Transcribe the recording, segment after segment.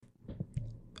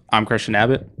I'm Christian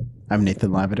Abbott. I'm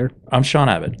Nathan Lavender. I'm Sean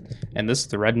Abbott. And this is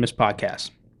the Red Mist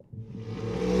Podcast.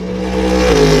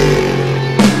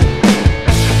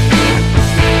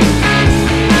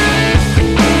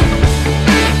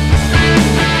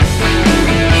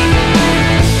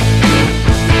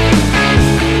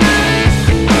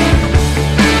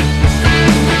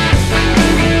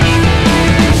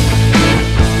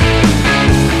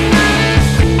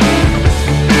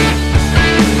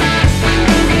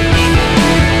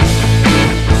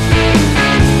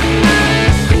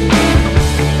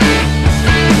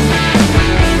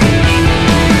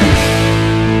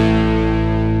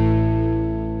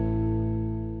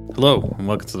 Hello, and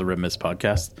welcome to the Red Mist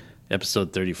Podcast,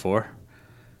 episode 34.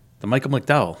 The Michael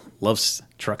McDowell Loves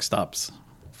Truck Stops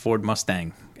Ford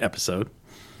Mustang episode.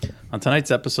 On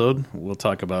tonight's episode, we'll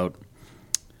talk about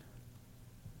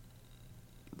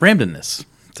Ramdenness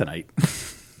tonight.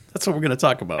 That's what we're going to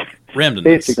talk about, Ramdenness.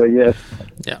 Basically, yes.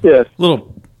 Yeah. Yes.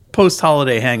 Little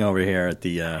post-holiday hangover here at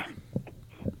the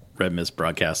Red Mist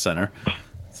Broadcast Center.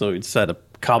 So we decided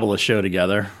to cobble a show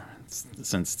together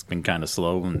since it's been kind of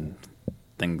slow and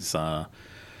things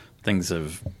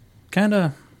have kind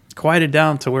of quieted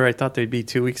down to where I thought they'd be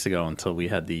 2 weeks ago until we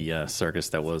had the circus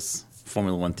that was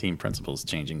Formula One team principals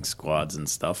changing squads and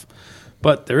stuff.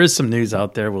 But there is some news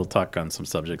out there. We'll talk on some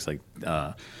subjects like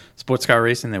sports car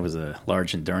racing. There was a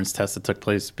large endurance test that took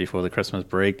place before the Christmas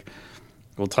break.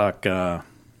 We'll talk,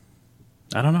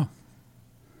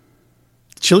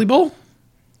 Chili Bowl? A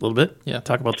little bit. Yeah,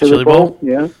 talk about the Chili Bowl.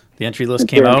 Yeah. The entry list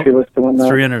came out.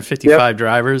 355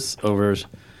 drivers over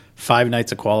 5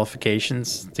 nights of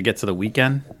qualifications to get to the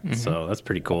weekend. Mm-hmm. So that's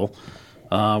pretty cool.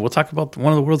 We'll talk about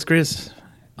one of the world's greatest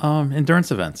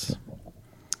endurance events,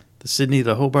 the Sydney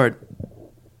to Hobart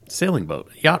sailing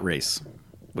boat yacht race,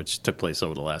 which took place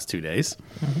over the last 2 days.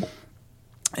 Mm-hmm.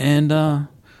 And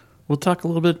we'll talk a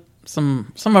little bit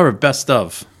some of our best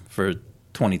of for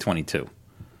 2022.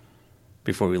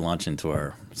 Before we launch into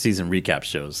our season recap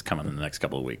shows coming in the next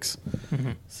couple of weeks.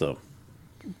 Mm-hmm. So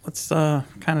let's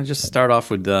kind of just start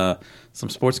off with some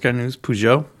sports car news.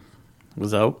 Peugeot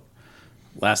was out.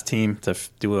 Last team to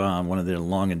do one of their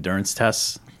long endurance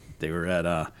tests. They were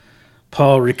at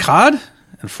Paul Ricard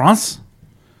in France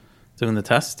doing the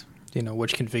test. Do you know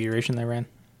which configuration they ran?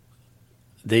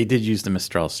 They did use the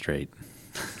Mistral straight.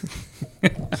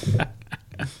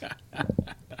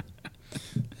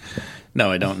 No,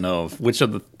 I don't know which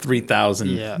of the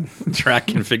 3,000 track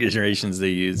configurations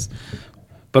they use.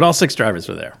 But all 6 drivers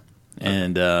were there.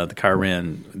 And the car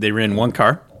ran one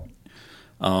car,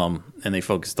 and they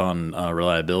focused on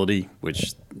reliability,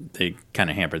 which they kind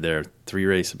of hampered their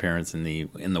 3-race appearance in the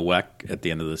WEC at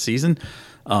the end of the season.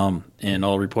 And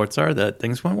all reports are that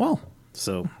things went well.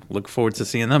 So look forward to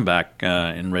seeing them back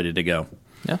and ready to go.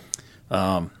 Yeah.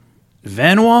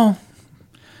 Vanwall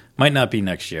might not be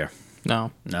next year.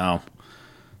 No.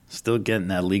 Still getting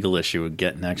that legal issue of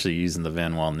actually using the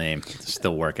Vanwall name.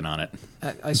 Still working on it.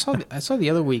 I saw the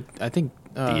other week. I think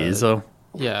the Izzo.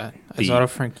 Yeah, Izzo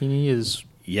Franchini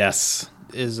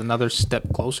is another step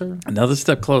closer. Another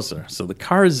step closer. So the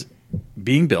car is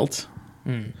being built.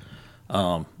 It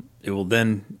will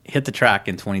then hit the track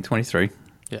in 2023.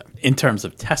 Yeah. In terms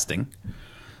of testing,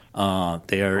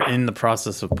 they are in the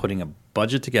process of putting a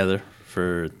budget together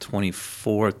for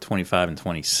 24, 25, and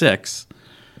 26.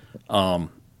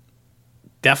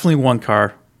 Definitely one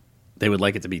car. They would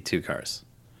like it to be 2 cars,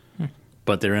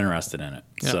 but they're interested in it.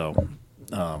 Yeah. So,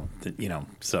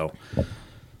 so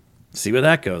see where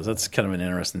that goes. That's kind of an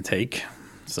interesting take.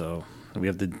 So we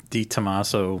have the Di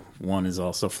Tommaso one is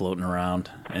also floating around,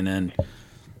 and then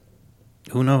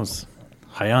who knows?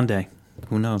 Hyundai.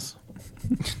 Who knows?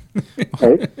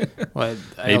 Well,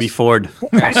 maybe Ford.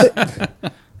 I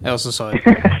also saw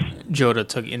Jota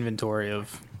took inventory of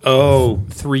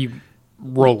 3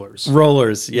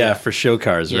 rollers. Yeah, for show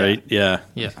cars, right? Yeah.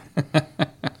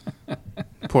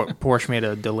 Porsche made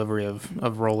a delivery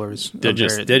of rollers. They're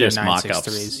just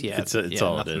mock-ups. Yeah, it's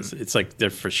all nothing. It is. It's like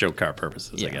they're for show car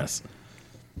purposes, I guess.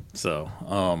 So,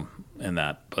 and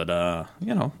that, but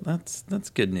that's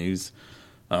good news.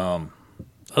 Other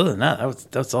than that,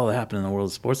 that's all that happened in the world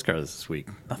of sports cars this week.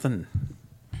 Nothing.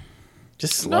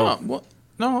 Just slow.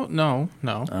 No.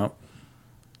 Oh.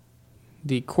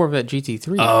 The Corvette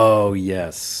GT3. Oh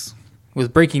yes.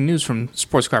 With breaking news from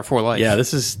Sports Car for Life.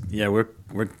 Yeah,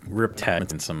 we're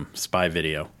tagged in some spy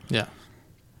video. Yeah.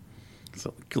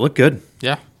 So look good.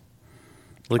 Yeah.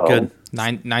 Look good.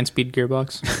 9-speed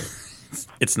gearbox.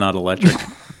 It's not electric.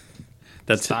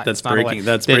 That's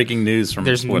breaking news from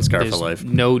Sports Car for Life.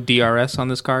 No DRS on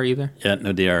this car either. Yeah,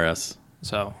 no DRS.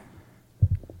 So,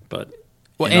 but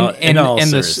Well, in all and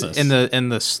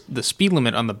seriousness. the speed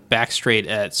limit on the back straight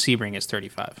at Sebring is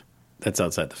 35. That's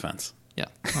outside the fence. Yeah,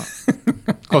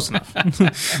 close enough.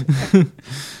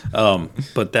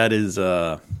 But that is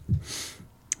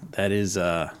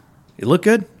it looked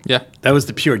good. Yeah. That was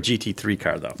the pure GT3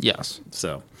 car though. Yes.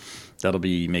 So that'll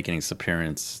be making its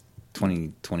appearance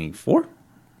 2024.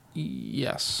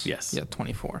 Yes. Yes. Yeah,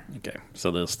 24. Okay, so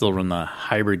they'll still run the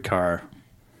hybrid car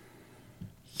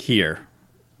here.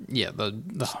 Yeah,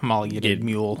 the homologated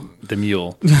mule. The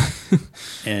mule.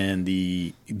 And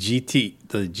the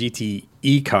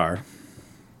GTE car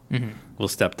will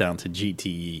step down to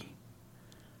GTE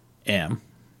M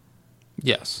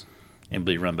Yes. and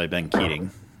be run by Ben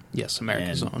Keating Yes,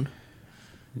 America's own.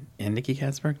 and Nicky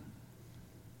Katzberg.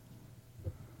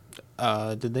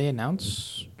 Did they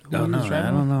announce? Oh, no, I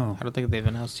don't know. I don't think they've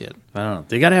announced yet. I don't know.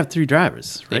 They got to have 3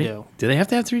 drivers, right? They do. Do they have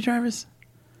to have 3 drivers?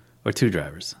 Or 2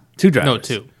 drivers? 2 drivers. No,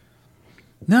 2.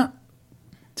 No.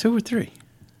 2 or 3.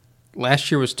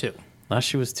 Last year was 2.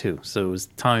 Last year was 2. So it was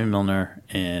Tommy Milner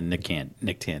and Nick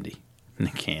Tandy.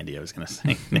 Nick Candy, I was going to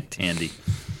say. Nick Tandy.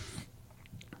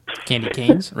 Candy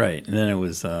Canes? Right. And then it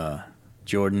was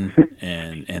Jordan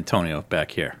and Antonio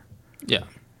back here. Yeah.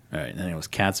 All right. And then it was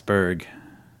Katzberg.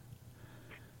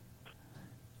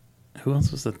 Who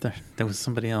else was there? There was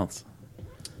somebody else.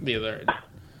 The other.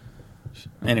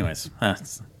 Anyways,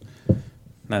 that's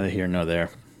neither here nor there.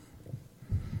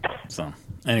 So,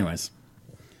 anyways.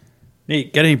 Hey,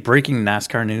 got any breaking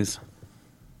NASCAR news?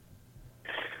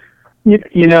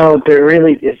 You know, there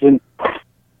really isn't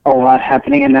a lot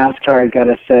happening in NASCAR, I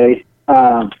gotta say.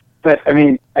 But, I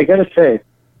mean, I gotta say,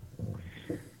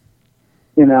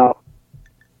 you know,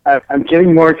 I'm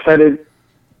getting more excited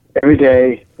every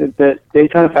day that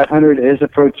Daytona 500 is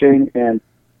approaching, and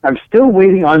I'm still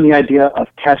waiting on the idea of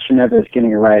Castroneves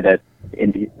getting a ride at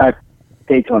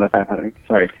Daytona 500.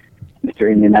 Sorry, Mr.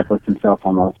 Indianapolis himself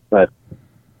almost. But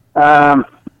I'll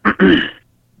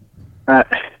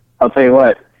tell you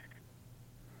what,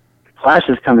 Flash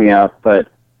is coming out, but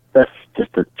that's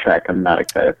just a track I'm not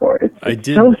excited for. It's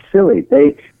so silly.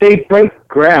 They break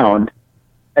ground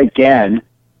again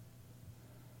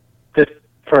just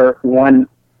for one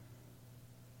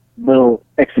little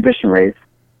exhibition race,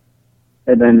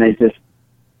 and then they just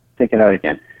take it out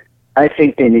again. I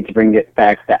think they need to bring it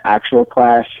back the actual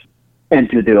Clash and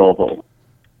do the oval.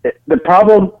 The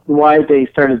problem why they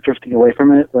started drifting away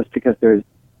from it was because there's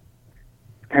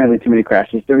apparently too many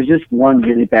crashes. There was just one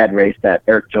really bad race that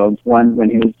Eric Jones won when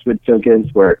he was with Joe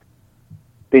Gibbs, where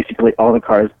basically all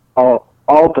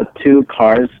the 2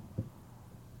 cars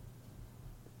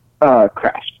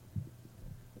crashed.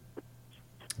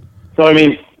 So I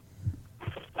mean,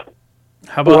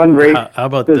 how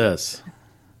about this?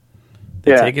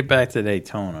 They take it back to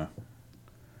Daytona,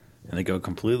 and they go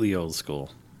completely old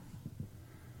school.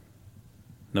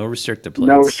 No restrictor plates.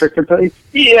 No restrictor plates?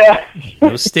 Yeah.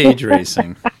 No stage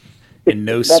racing. And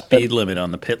no speed limit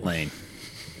on the pit lane.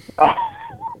 Oh.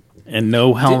 And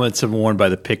no helmets are worn by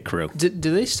the pit crew. Do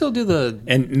they still do the...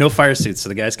 And no fire suits. So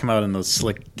the guys come out in those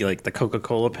slick, like the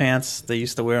Coca-Cola pants they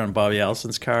used to wear on Bobby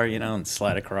Allison's car, you know, and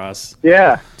slide across.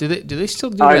 Yeah. Do they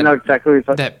still do I know exactly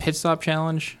what that pit stop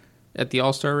challenge at the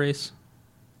All-Star race?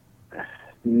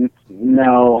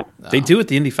 No. They do at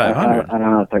the Indy 500. I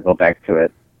don't know if I go back to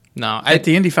it. No, at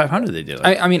the Indy 500 they do it.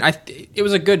 I mean, it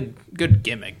was a good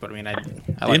gimmick, but I mean,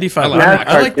 the Indy 500.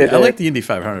 I like the Indy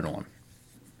 500 one.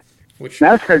 Which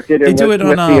NASCAR did it. They do it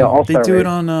on. They do it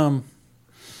on.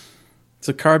 It's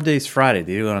a Carb Days Friday.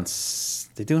 They do it on.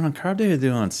 They do it on Carb Day or they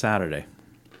do it on Saturday.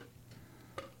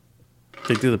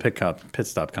 They do the pit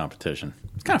stop competition.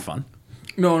 It's kind of fun.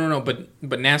 No. But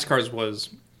NASCAR's was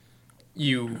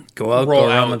you go out, go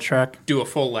around the track, do a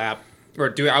full lap. Or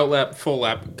do outlap, full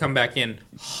lap, come back in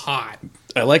hot.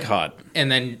 I like hot, and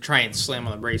then try and slam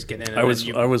on the brakes, get in. And I was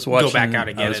watching. Go back out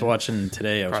again. I was watching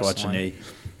today. I was watching a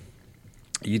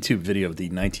YouTube video of the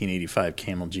 1985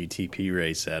 Camel GTP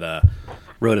race at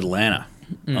Road Atlanta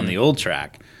on the old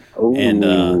track, and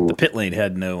the pit lane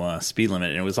had no speed limit,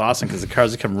 and it was awesome because the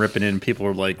cars would come ripping in, and people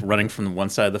were like running from one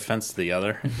side of the fence to the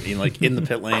other, and, like in the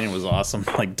pit lane. It was awesome,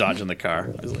 like dodging the car.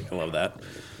 I was like, I love that.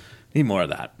 Need more of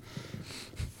that.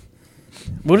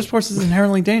 Motorsports is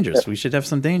inherently dangerous. We should have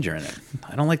some danger in it.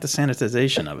 I don't like the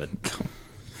sanitization of it.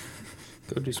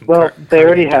 Go do some they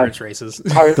already have races.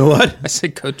 The what? I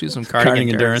said go do some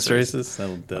karting endurance races.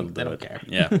 That'll they don't it. care.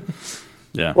 Yeah.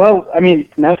 Yeah. Well, I mean,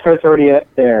 NASCAR's already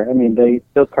there. I mean, they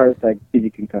build cars that give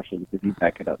you concussions if you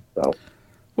back it up. So.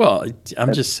 Well,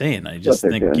 I'm just saying. I just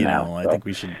think I so. think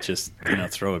we should just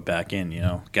throw it back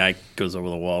in. Guy goes over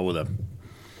the wall with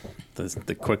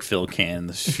the quick fill can,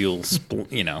 the fuel,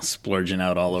 splurging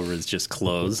out all over his just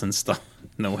clothes and stuff.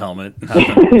 no helmet.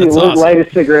 That's awesome. Light a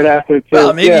cigarette after. Too.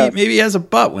 Well, maybe he has a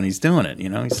butt when he's doing it.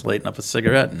 He's lighting up a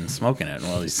cigarette and smoking it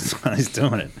while he's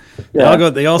doing it. Yeah.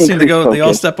 They all seem to go. Focus. They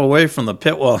all step away from the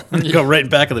pit wall and go right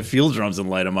back of the fuel drums and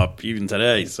light them up even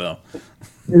today. So.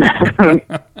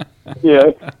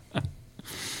 Yeah.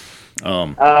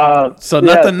 So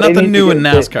nothing new in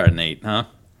NASCAR, Nate, huh?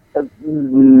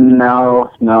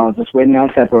 No, just waiting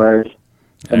on February,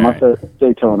 the month of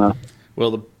Daytona.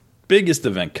 Well, the biggest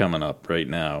event coming up right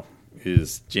now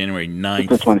is January 9th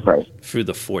the 21st through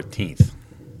the 14th.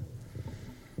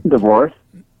 Divorce?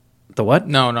 The what?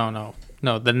 No,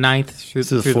 the 9th through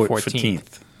the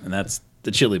 14th. And that's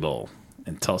the Chili Bowl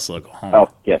in Tulsa, Oklahoma. Oh,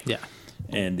 yes. Yeah.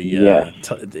 And the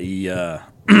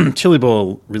Chili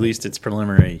Bowl released its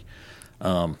preliminary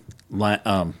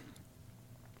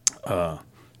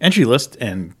entry list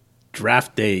and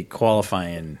draft day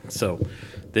qualifying. So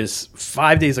there's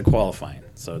 5 days of qualifying.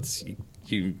 So it's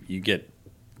you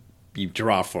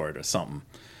draw for it or something.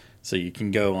 So you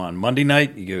can go on Monday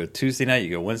night, you go Tuesday night, you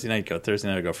go Wednesday night, you go Thursday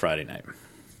night, you go Friday night.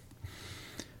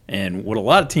 And what a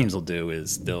lot of teams will do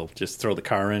is they'll just throw the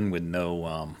car in with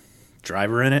no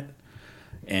driver in it.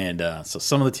 And so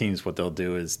some of the teams, what they'll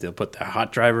do is they'll put the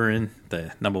hot driver in,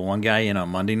 the number one guy in on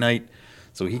Monday night.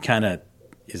 So he kind of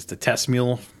is the test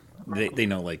mule. They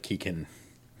know like he can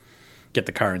get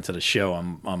the car into the show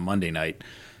on Monday night.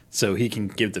 So he can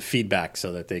give the feedback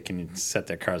so that they can set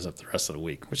their cars up the rest of the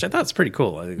week, which I thought was pretty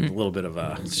cool. I think a little bit of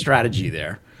a strategy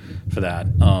there for that.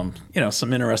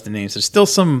 Some interesting names. There's still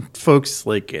some folks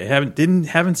like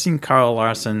haven't seen Carl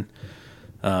Larson,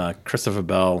 Christopher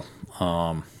Bell.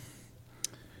 We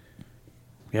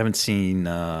haven't seen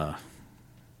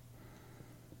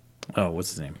what's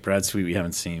his name? Brad Sweet. We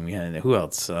haven't seen. Who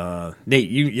else? Nate,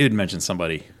 you had mentioned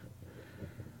somebody.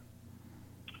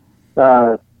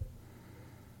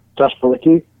 Josh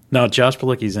Palicki? No, Josh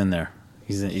Palicki's in there.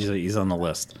 He's on the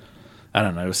list. I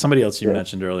don't know. It was somebody else you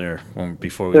mentioned earlier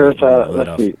before we let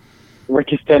off.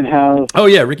 Ricky Stenhouse. Oh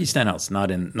yeah, Ricky Stenhouse not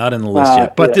in the list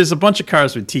yet. But there's a bunch of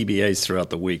cars with TBAs throughout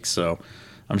the week, so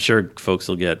I'm sure folks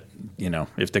will get,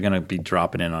 if they're going to be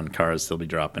dropping in on cars, they'll be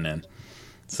dropping in.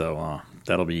 So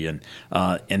that'll be in.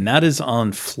 And that is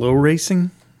on Flow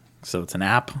Racing. So it's an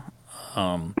app.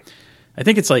 I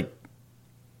think it's like,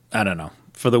 I don't know.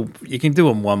 You can do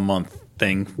a 1 month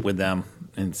thing with them.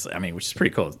 Which is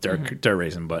pretty cool. It's dirt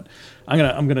racing, but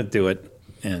I'm gonna do it,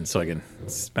 and so I can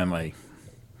spend my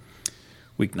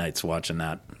weeknights watching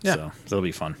that. Yeah. So that'll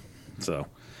be fun. So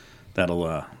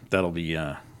that'll be.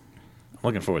 I'm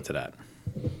looking forward to that.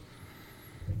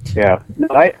 Yeah.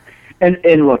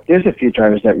 And look, there's a few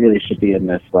drivers that really should be in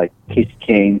this, like Casey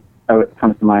Kane.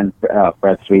 Comes to mind.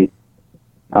 Brad Sweet.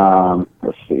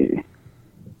 Let's see.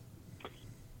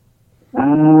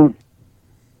 I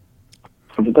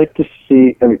would like to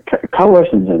see. Kyle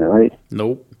Larson's in it, right?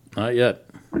 Nope, not yet.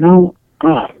 No.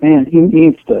 Oh man, he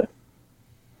needs to.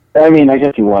 I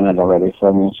guess he won it already, so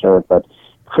I'm not sure. But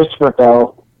Christopher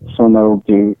Bell, someone that will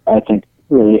do, I think,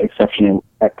 really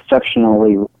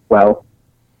exceptionally well.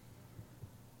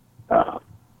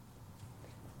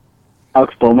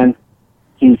 Alex Bowman,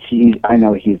 I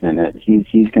know he's in it.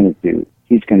 He's gonna do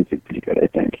pretty good, I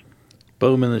think.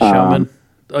 Bowman the showman.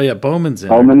 Oh yeah, Bowman's in.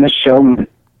 Bowman the showman.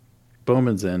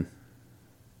 Bowman's in.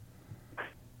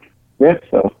 Yeah.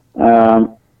 So,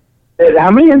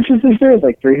 how many entries is there?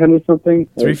 Like 300 something.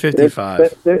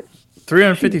 355.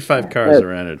 355 cars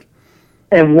are entered.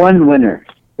 And one winner.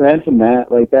 That's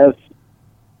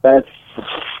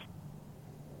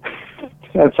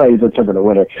how you determine a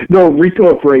winner. No,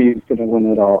 Rico Abreu is going to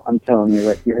win it all. I'm telling you,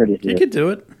 you heard it here. He could do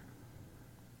it.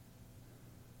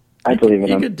 I believe in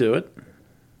him. He could do it.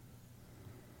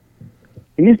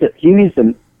 He needs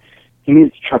a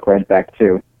truck ride back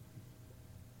too.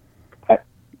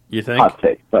 You think? Hot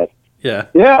take, but yeah.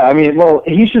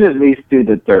 He should at least do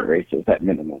the dirt races at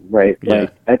minimum, right? Yeah.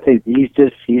 I think he's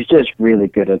just really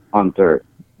good on dirt.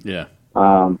 Yeah.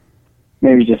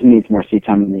 Maybe just needs more seat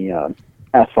time in the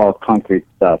asphalt, concrete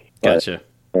stuff. Gotcha.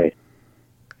 Right.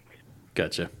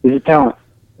 Gotcha. He's a talent.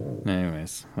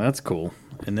 Anyways, that's cool.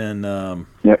 And then,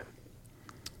 yep.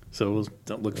 So we'll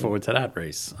look forward to that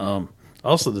race.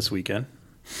 Also this weekend,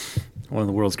 one of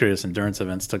the world's greatest endurance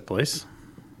events took place.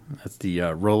 That's the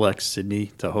Rolex Sydney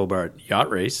to Hobart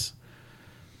Yacht Race.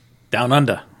 Down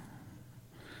Under.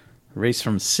 Race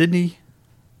from Sydney,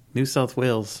 New South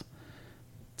Wales,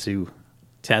 to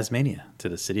Tasmania, to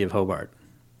the city of Hobart.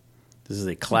 This is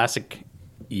a classic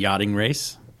yachting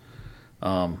race.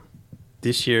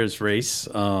 This year's race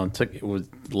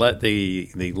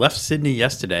they left Sydney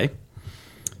yesterday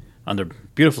under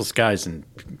beautiful skies and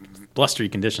blustery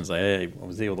conditions. I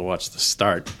was able to watch the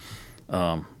start.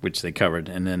 which they covered,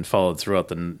 and then followed throughout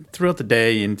the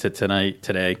day into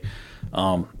today.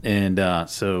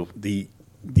 So the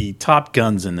top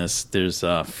guns in this, there's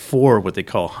 4 what they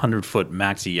call 100-foot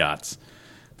maxi yachts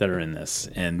that are in this,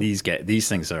 and these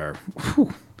things are,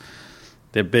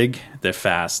 they're big, they're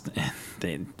fast,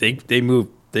 and they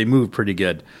move pretty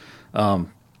good.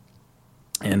 And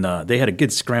they had a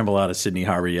good scramble out of Sydney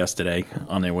Harbor yesterday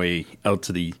on their way out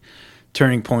to the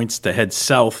turning points to head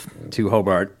south to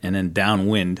Hobart and then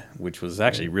downwind, which was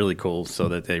actually really cool, so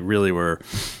that they really were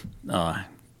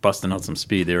busting out some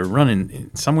speed. They were running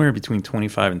somewhere between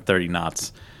 25 and 30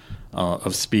 knots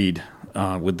of speed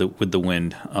with the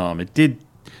wind. It did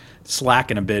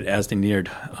slacken a bit as they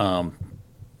neared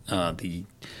the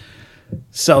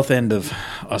south end of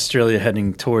Australia,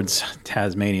 heading towards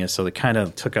Tasmania, so they kind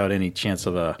of took out any chance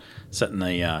of setting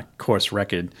a course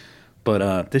record.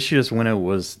 But this year's winner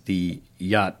was the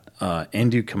yacht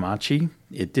Endu Kamachi.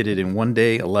 It did it in 1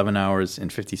 day, 11 hours,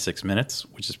 and 56 minutes,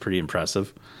 which is pretty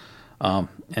impressive. And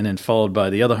then followed by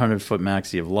the other 100-foot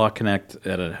maxi of Law Connect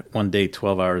at a 1 day,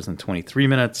 12 hours, and 23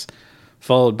 minutes,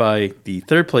 followed by the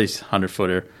third place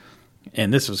 100-footer.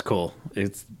 And this was cool.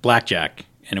 It's Blackjack,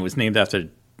 and it was named after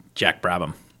Jack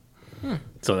Brabham.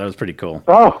 So that was pretty cool.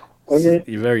 Oh, okay.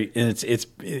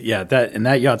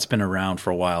 That yacht's been around for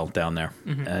a while down there.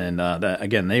 Mm-hmm. And that,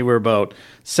 again, they were about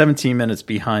 17 minutes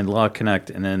behind Law Connect,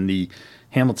 and then the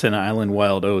Hamilton Island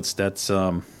Wild Oats, that's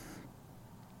yacht,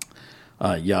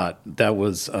 that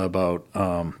was about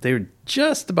they were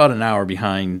just about an hour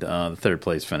behind the third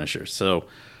place finisher. So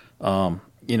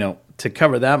to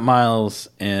cover that miles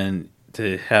and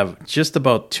to have just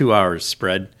about 2 hours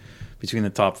spread between the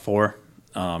top 4,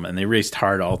 and they raced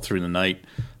hard all through the night,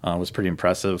 was pretty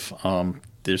impressive.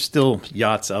 There's still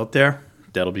yachts out there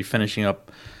that'll be finishing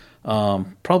up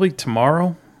probably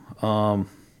tomorrow, although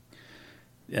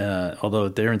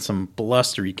they're in some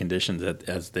blustery conditions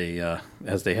as they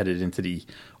headed into the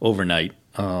overnight.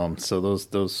 So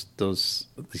those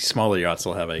smaller yachts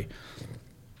will have a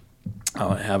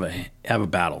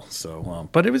battle. So,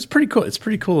 but it was pretty cool. It's a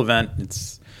pretty cool event.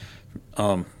 It's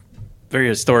very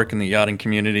historic in the yachting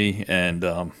community, and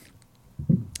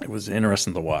it was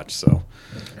interesting to watch. So,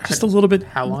 just a little bit.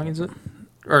 How long is it,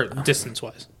 or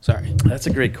distance-wise? Sorry, that's a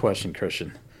great question,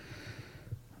 Christian.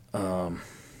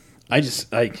 I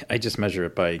just measure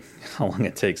it by how long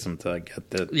it takes them to get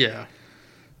that. Yeah.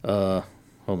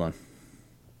 Hold on.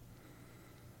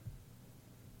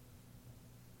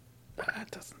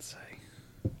 It doesn't say.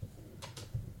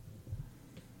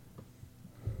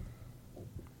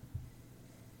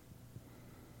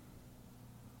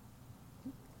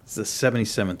 It's the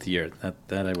 77th year.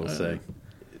 That I will say.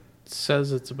 It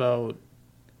says it's about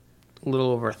a little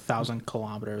over 1,000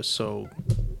 kilometers, so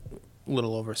a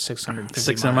little over 650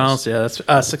 600 miles. Yeah,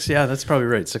 that's six. Yeah, that's probably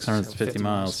right. 650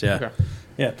 miles. Yeah, okay.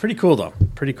 Yeah, pretty cool though.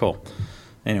 Pretty cool.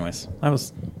 Anyways, that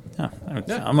was. Yeah,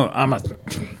 I'm a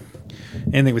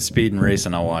anything with speed and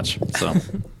racing I'll watch. So.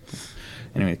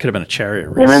 Anyway, it could have been a chariot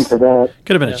race. Could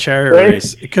have been a chariot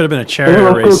race. It could have been a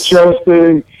chariot race.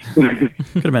 Could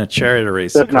have been a chariot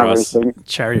race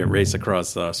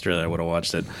across Australia. I would have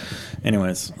watched it.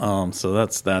 Anyways, so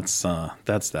that's that.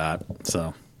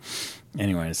 So,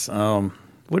 anyways,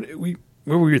 what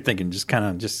were you thinking? Just kind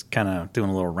of doing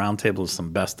a little roundtable of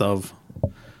some best of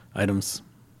items,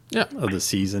 of the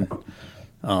season.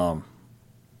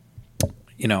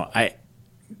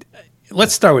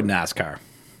 Let's start with NASCAR.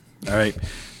 All right,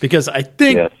 because I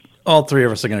think all three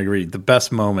of us are going to agree the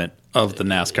best moment of the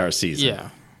NASCAR season. Yeah.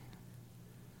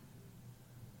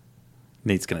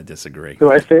 Nate's going to disagree.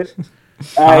 Do I say it?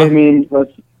 I mean,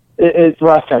 it's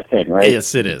last I think, right?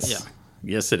 Yes, it is. Yeah.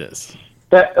 Yes, it is.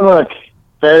 Look,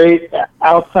 very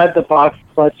outside the box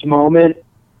clutch moment,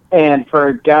 and for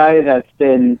a guy that's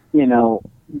been, a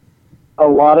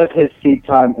lot of his seat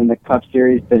time in the Cup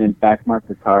Series been in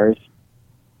backmarker cars.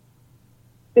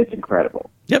 It's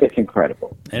incredible. Yep. It's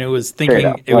incredible. And it was thinking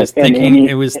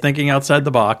outside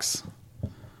the box.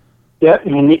 Yep,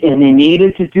 and he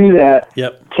needed to do that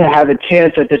to have a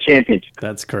chance at the championship.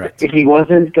 That's correct. He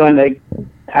wasn't going to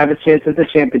have a chance at the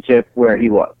championship where he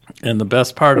was. And the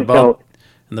best part about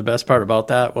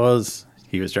that was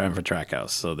he was driving for Trackhouse,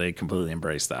 so they completely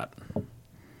embraced that.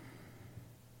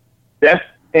 Yeah,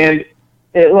 and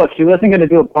look, he wasn't going to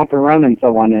do a bump and run and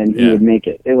so on, and he would make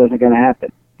it. It wasn't going to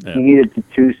happen. Yeah. He needed the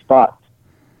 2 spots.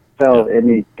 So, and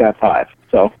he got 5.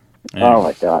 So, oh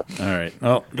my God. All right.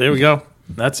 Well, there we go.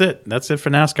 That's it. That's it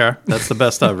for NASCAR. That's the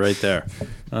best of right there.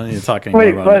 I don't need to talk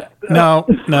anymore about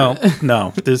it.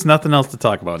 No. There's nothing else to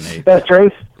talk about, Nate. Best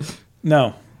race?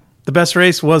 No. The best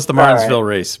race was the Martinsville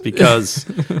race because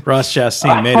Ross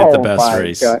Chastain made it the best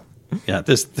race. God. Yeah,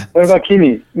 What about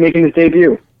Kimi making his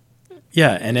debut?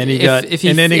 Yeah, and then he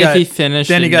finished,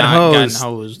 then he got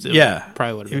hosed. Yeah,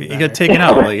 probably would have been he got taken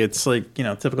out. Like it's like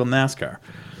typical NASCAR.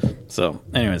 So,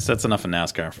 anyways, that's enough of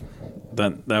NASCAR.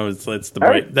 That's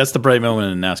the bright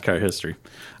moment in NASCAR history.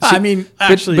 I mean,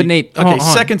 actually, but Nate, okay,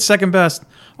 second best,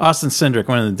 Austin Cindric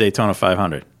winning the Daytona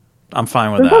 500. I'm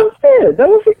fine with that. That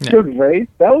was a good race.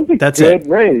 That was a good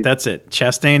race. That's it.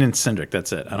 Chastain and Cindric.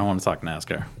 That's it. I don't want to talk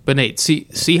NASCAR. But Nate,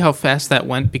 see how fast that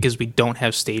went because we don't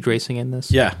have stage racing in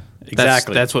this. Yeah,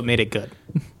 exactly. That's what made it good.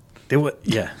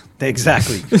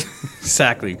 Exactly.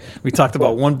 Exactly. We talked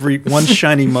about one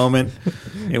shiny moment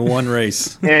in one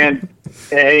race. And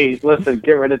hey, listen,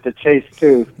 get rid of the chase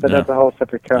too. But that's a whole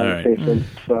separate conversation.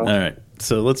 All right.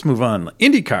 So let's move on.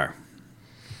 IndyCar.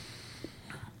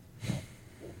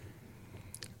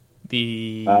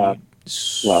 The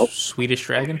Swedish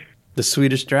Dragon. The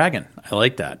Swedish Dragon. I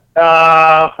like that.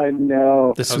 I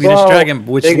know. The Swedish Dragon,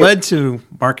 which led to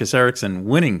Marcus Ericsson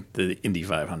winning the Indy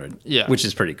 500. Yeah. Which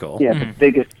is pretty cool. Yeah, the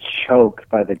biggest choke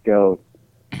by the GOAT.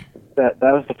 That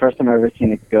was the first time I've ever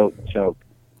seen a GOAT choke.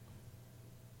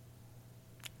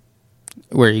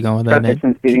 Where are you going with that, Nate?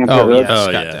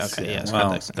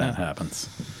 That happens.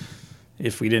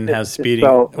 If we didn't have speeding...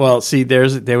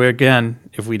 there we again.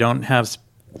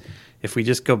 If we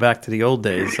just go back to the old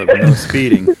days of no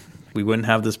speeding, we wouldn't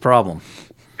have this problem.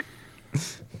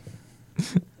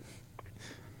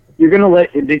 You're going to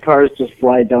let IndyCars just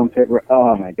slide down pit road?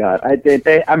 Oh, my God.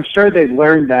 I'm sure they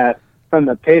learned that from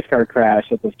the pace car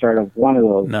crash at the start of one of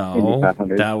those Indy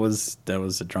 500s. That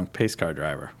was a drunk pace car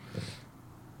driver.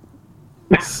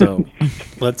 So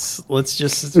let's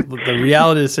just... The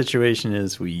reality of the situation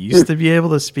is we used to be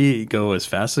able to go as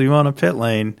fast as we want to pit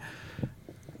lane...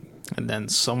 And then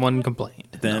someone complained.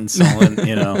 Then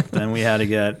then we had to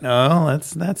get,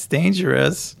 that's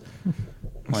dangerous.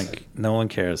 Like, no one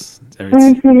cares.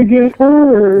 Someone's going to get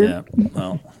hurt. Yeah,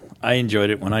 well, I enjoyed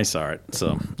it when I saw it.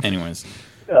 So, anyways.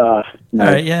 Nice. All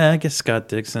right, I guess Scott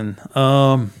Dixon.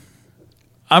 I'm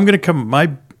gonna go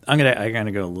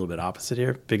a little bit opposite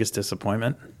here. Biggest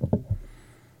disappointment.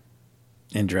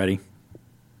 Andretti.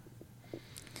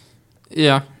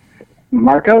 Yeah.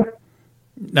 Marco?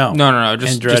 No.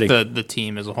 Just the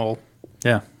team as a whole.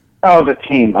 Yeah. Oh, the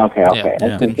team. Okay.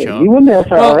 Yeah. He won the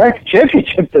SRX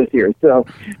championship this year. So,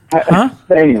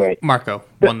 anyway, Marco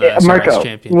won the SRX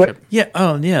championship. Yeah.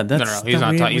 Oh, yeah. That's He's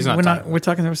not. We're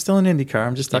talking. We're still in IndyCar.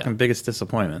 I'm just talking biggest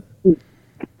disappointment.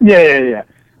 Yeah.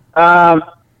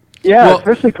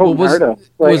 Especially Colton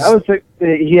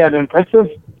he had an impressive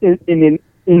in an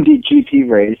Indy GP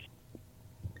race,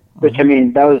 which I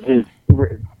mean that was his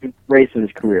race of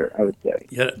his career, I would say.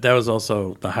 Yeah, that was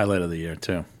also the highlight of the year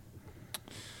too.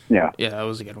 Yeah, that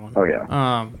was a good one. Oh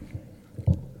yeah.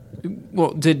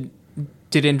 Well, did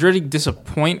Andretti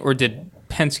disappoint, or did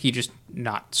Penske just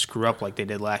not screw up like they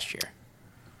did last year?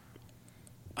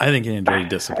 I think Andretti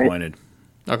disappointed.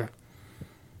 Okay.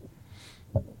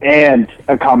 And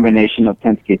a combination of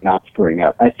Penske not screwing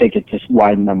up. I think it just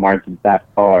widened the margins that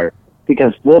far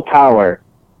because Will Power.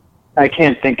 I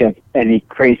can't think of any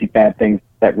crazy bad things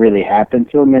that really happened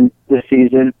to him in this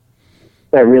season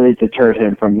that really deterred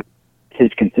him from his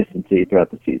consistency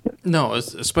throughout the season. No,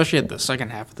 especially at the second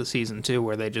half of the season too,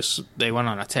 where they went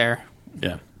on a tear.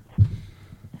 Yeah.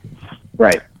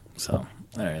 Right. So.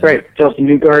 Right. Justin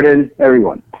Newgarden,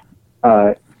 everyone.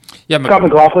 Scott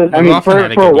McLaughlin. I mean, for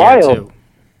a while. Too.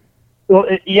 Well,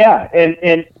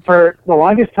 and for the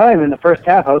longest time in the first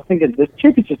half, I was thinking this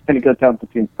championship's going to go down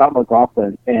between Scott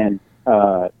McLaughlin and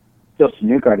Justin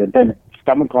Newgarden. Then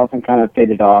Scott McLaughlin kind of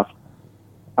faded off.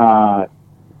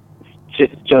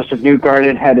 Joseph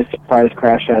Newgarden had a surprise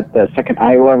crash at the second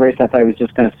Iowa race. I thought he was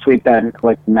just going to sweep that and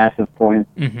collect massive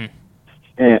points. Mm-hmm.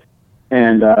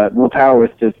 And Will Power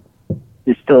is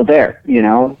still there,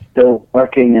 still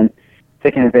working and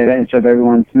taking advantage of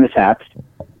everyone's mishaps.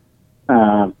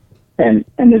 And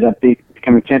ended up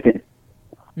becoming champion.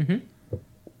 Mm-hmm.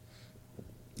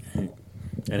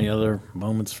 Any other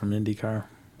moments from IndyCar?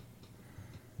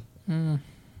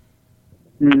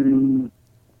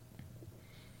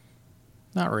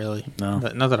 Not really. No.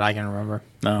 Not that I can remember.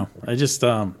 No. I just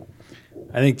I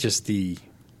think just the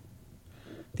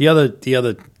other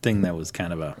thing that was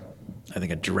kind of a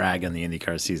drag on the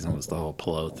IndyCar season was the whole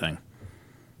Pelot thing.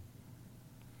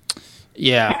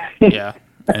 Yeah.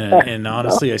 And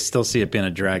honestly, I still see it being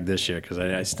a drag this year because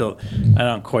I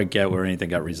don't quite get where anything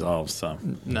got resolved. So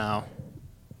no.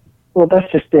 Well, that's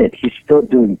just it. He's still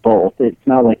doing both. It's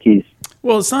not like he's.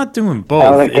 Well, it's not doing both.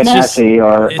 Out at Ganassi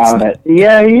or out at.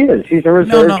 Yeah, he is. He's a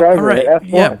reserve driver. Right. At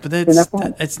F1. Yeah, but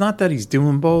it's not that he's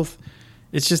doing both.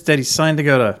 It's just that he's signed to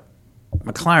go to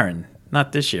McLaren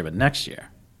Not this year, but next year,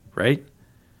 right?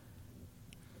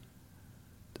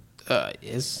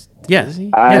 Is Yeah.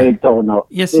 he? I don't know.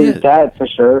 Yes, he is. That for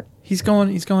sure? He's going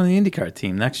to the IndyCar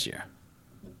team next year.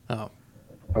 Oh,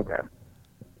 Okay.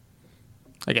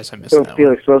 I guess I missed So that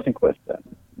Felix Rosenquist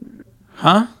then.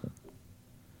 Huh?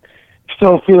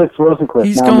 So Felix Rosenquist.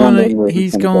 He's now I'm going. wondering where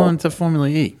He's gonna going go. to Formula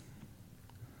E.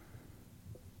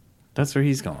 That's where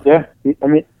he's going. Yeah, I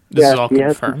mean, This is yeah, all he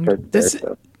has some confirmed? certs This there,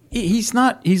 so. he's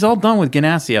not. He's all done with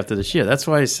Ganassi after this year. That's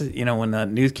why I said, when the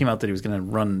news came out that he was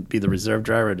going to be the reserve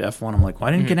driver at F1, I'm like,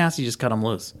 why didn't Ganassi just cut him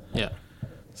loose? Yeah.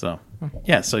 So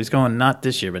yeah, so he's going not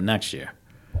this year, but next year.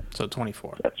 So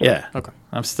 24. That's right. Yeah. Okay.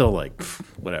 I'm still like,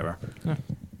 whatever.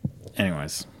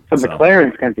 Anyways. So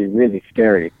McLaren's going to be really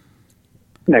scary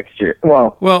next year.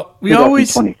 Well, we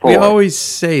always 2024.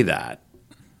 say that.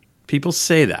 People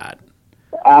say that.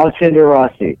 Alexander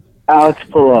Rossi, Alex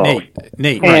Palou,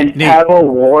 Nate, and Pavel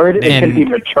Ward is going to be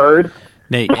matured.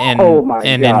 Nate, And Oh my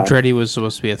and God. Andretti was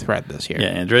supposed to be a threat this year.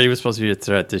 yeah, Andretti was supposed to be a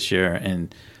threat this year,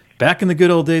 and back in the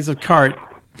good old days of kart,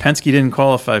 Penske didn't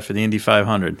qualify for the Indy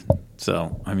 500.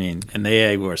 So and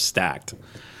they were stacked.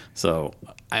 So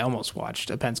I almost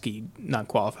watched a Penske not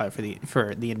qualify for the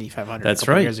Indy 500 That's a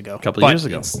couple right. years ago. A couple But years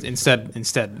ago.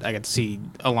 Instead, I got to see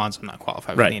Alonso not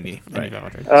qualify for Right. the Indy Right.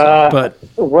 500. but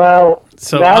Well,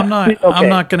 So that's I'm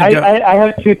not going to go. I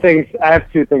have two things. I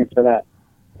have two things for that.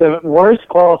 The worst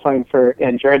qualifying for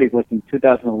Andretti was in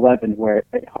 2011, where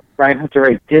Ryan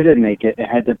Hunter-Reay didn't make it and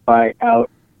had to buy out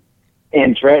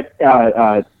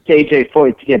JJ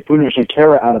Foyt to get Bruno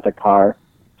Shakira out of the car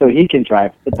so he can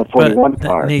drive the 41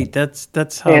 car. Nate,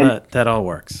 that's how that all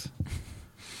works.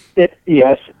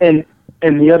 Yes, and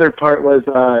the other part was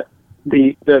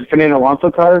the Fernando Alonso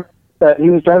car that he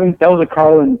was driving. That was a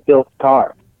Carlin-built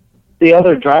car. The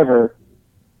other driver,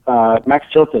 Max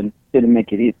Chilton, didn't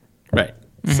make it either. Right.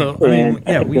 So And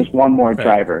there's one more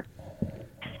driver.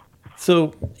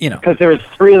 So Because there was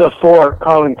 3 of the 4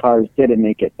 Carlin cars didn't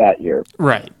make it that year.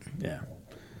 Right. yeah.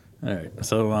 All right.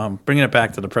 So bringing it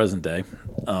back to the present day.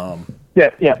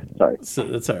 Yeah. Sorry, So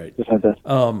that's all right. just had to.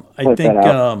 I Point think that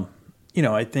out.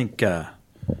 I think that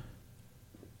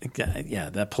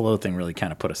Pelot thing really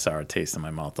kind of put a sour taste in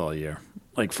my mouth all year,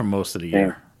 like for most of the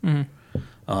year.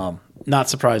 Not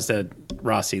surprised that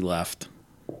Rossi left.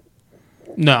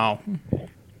 No.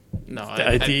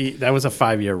 That was a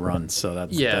 5-year run, so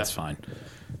that's fine.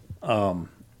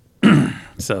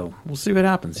 So we'll see what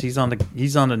happens. He's on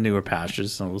the newer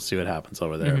pastures, so we'll see what happens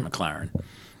over there at McLaren,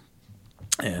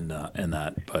 and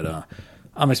that. But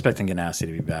I'm expecting Ganassi to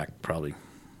be back, probably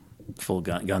full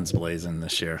guns blazing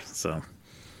this year. So,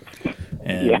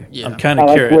 and Yeah. I'm kind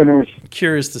of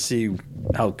curious to see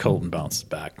how Colton bounces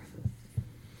back.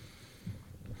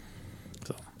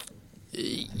 So,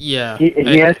 Yeah.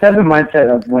 He has to have a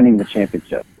mindset of winning the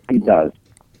championship. He does.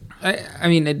 I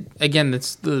mean, again,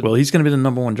 it's the well, he's going to be the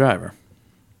number 1 driver.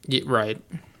 yeah, right.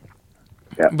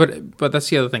 Yeah. But that's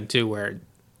the other thing too, where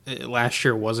last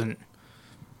year wasn't.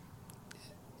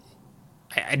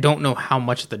 I don't know how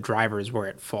much the drivers were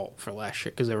at fault for last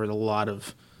year because there was a lot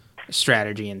of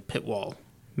strategy and pit wall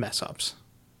mess ups.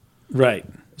 Right.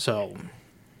 So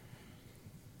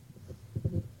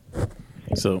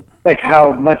Like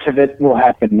how much of it will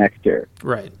happen next year.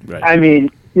 right. I mean,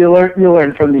 you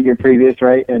learn from the year previous,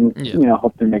 right? And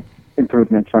hope to make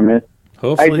improvements from it.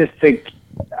 Hopefully. I just think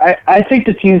I think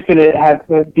the team's going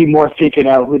to be more figuring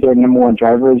out who their number 1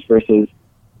 drivers versus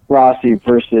Rossi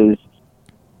versus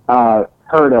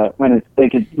Herta when they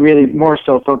could really more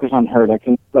so focus on Herta.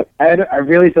 Cause, look, I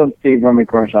really don't see Roman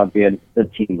Grosjean being the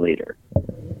team leader.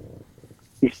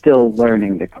 He's still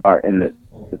learning the car and the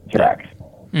tracks.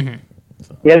 Mm-hmm.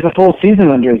 He has a full season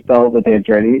under his belt with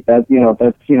Andretti. That's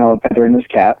a feather in his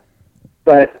cap.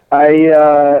 But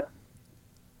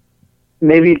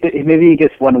maybe he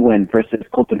gets 1 win versus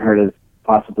Colton Herta's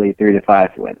possibly 3 to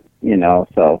 5 wins.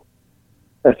 So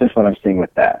that's just what I'm seeing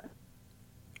with that.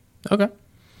 Okay.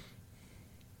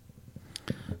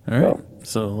 All right.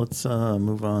 So let's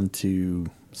move on to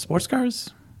sports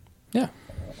cars. Yeah.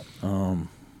 I'm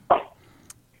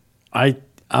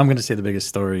going to say the biggest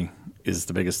story is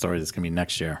the biggest story that's going to be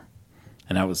next year.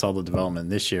 And that was all the development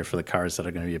this year for the cars that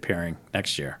are going to be appearing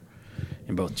next year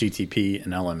in both GTP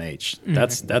and LMH.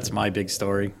 Mm-hmm. That's my big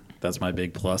story. That's my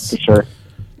big plus. For sure.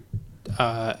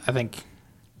 I think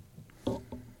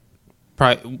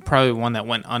probably one that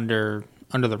went under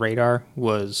the radar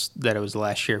was that it was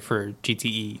last year for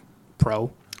GTE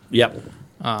Pro. Yep.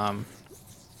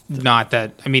 Not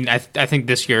that. I mean, I think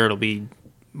this year it'll be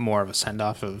more of a send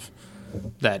off of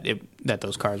that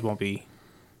those cars won't be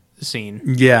seen.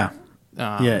 Yeah.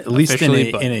 At least in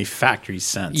a factory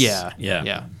sense.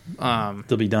 Yeah.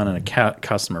 They'll be done on a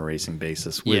customer racing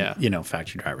basis with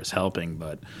factory drivers helping,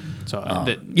 but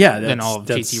then all of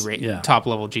top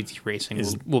level GT racing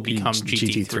will become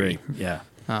GT3. Yeah,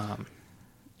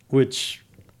 which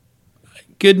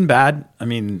good and bad. I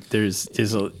mean, there's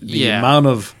the amount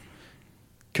of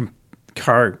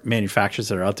car manufacturers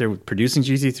that are out there producing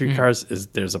GT3 cars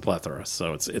there's a plethora,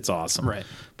 so it's awesome, right?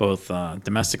 Both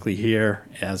domestically here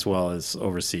as well as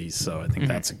overseas. So I think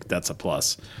that's a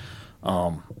plus.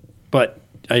 But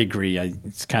I agree.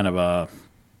 It's kind of a,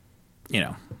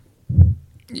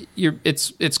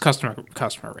 it's customer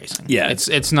racing. Yeah,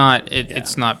 it's not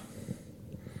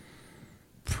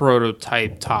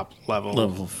prototype top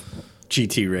level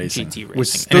GT racing.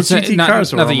 Which those GT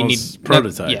cars are almost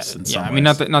prototypes. In some ways.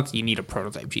 Not that you need a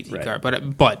prototype GT car,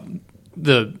 but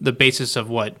the basis of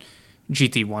what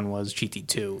GT1 was,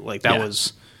 GT2, like that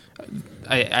was.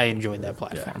 I enjoyed that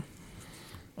platform.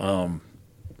 Yeah.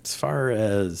 As far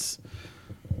as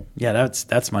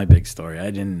that's my big story. I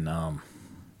didn't.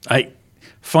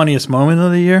 Funniest moment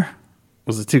of the year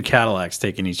was the two Cadillacs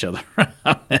taking each other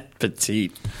around at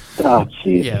Petite. Oh,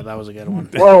 jeez. Yeah, that was a good one.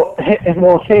 Well,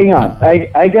 hang on.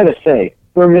 I gotta say,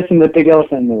 we're missing the big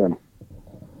elephant in the room.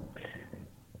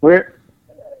 We're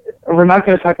not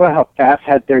gonna talk about how Fast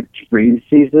had their dream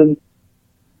season.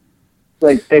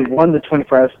 Like, they won the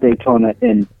 24 Hours of Daytona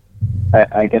in,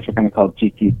 I guess we're gonna call it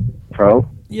GT Pro.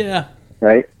 Yeah.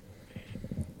 Right?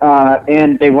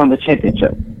 And they won the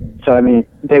championship. So, I mean,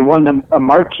 they won a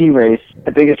marquee race,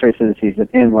 the biggest race of the season,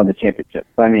 and won the championship.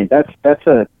 So, I mean, that's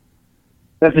a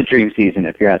dream season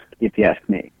if you ask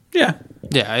me. Yeah.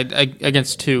 Yeah,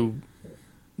 against two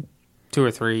or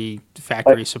three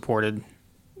factory supported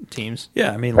teams.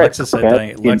 Yeah, I mean, right. Lexus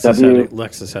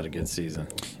had a good season.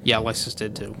 Yeah, Lexus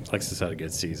did too. Lexus had a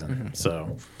good season.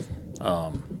 So,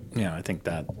 I think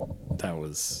that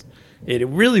was it.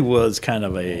 Really was kind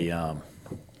of a.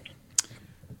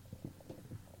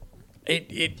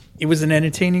 It was an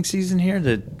entertaining season here.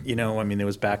 That I mean, it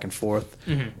was back and forth.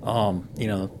 The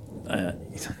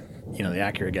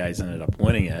Acura guys ended up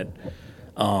winning it,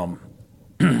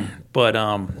 but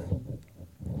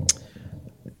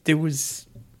there was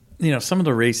some of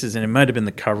the races, and it might have been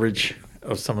the coverage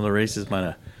of some of the races might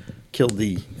have killed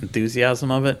the enthusiasm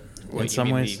of it in some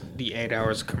ways. The 8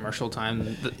 hours commercial time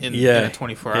in a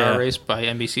 24-hour race by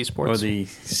NBC Sports,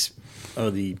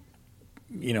 or the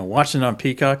watching it on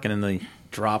Peacock and then the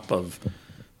drop of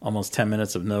almost 10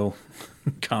 minutes of no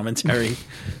commentary.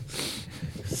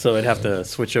 So I'd have to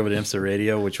switch over to IMSA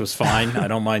radio, which was fine. I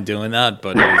don't mind doing that,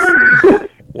 but it was,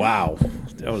 wow,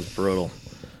 that was brutal.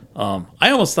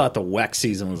 I almost thought the WEC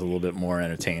season was a little bit more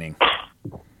entertaining.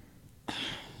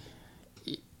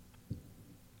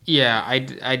 Yeah, I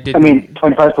did. I mean,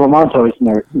 25 Le Mans always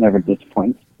never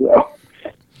disappoints. So.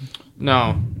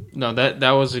 No,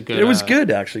 that was a good. It was good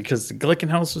actually because the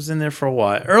Glickenhaus was in there for a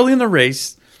while. Early in the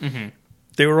race,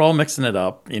 they were all mixing it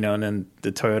up, and then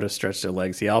the Toyota stretched their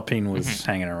legs. The Alpine was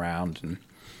hanging around, and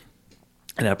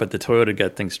but the Toyota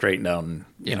got things straightened out and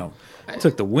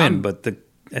took the win. But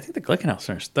I think the Glickenhaus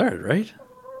finished third, right?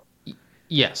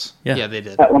 Yes. Yeah, they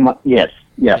did. Yes.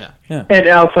 Yeah. And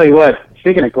I'll tell you what.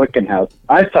 Speaking of Glickenhaus,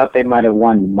 I thought they might have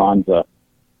won Monza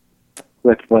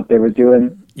with what they were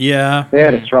doing. Yeah. They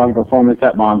had a strong performance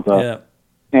at Monza.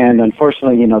 Yeah. And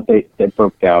unfortunately, they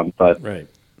broke down. But right.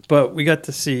 But we got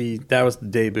to see that was the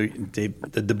debut.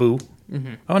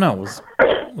 Mm-hmm. Oh no, was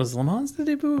Le Mans the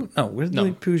debut? No, where did the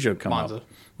Peugeot come out?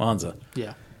 Monza.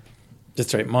 Yeah.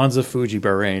 That's right. Monza, Fuji,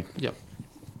 Bahrain. Yep.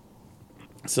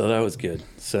 So that was good.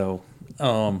 So,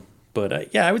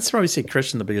 but I would probably say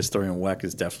Christian, the biggest story in WEC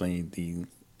is definitely the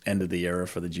end of the era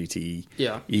for the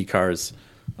GTE cars.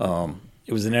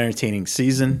 It was an entertaining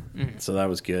season, so that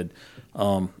was good.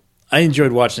 I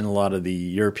enjoyed watching a lot of the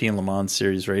European Le Mans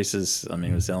Series races. I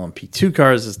mean, it was the LMP2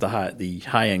 cars is the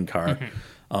high end car,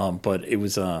 but it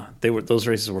was those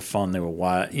races were fun. They were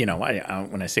wild.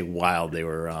 When I say wild, they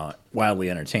were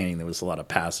wildly entertaining. There was a lot of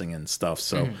passing and stuff.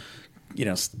 So.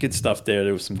 Good stuff there.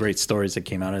 There were some great stories that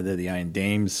came out of there. The Iron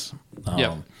Dames,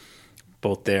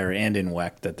 both there and in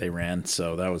WEC that they ran.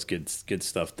 So that was good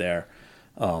stuff there.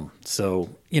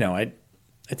 I'd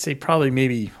say probably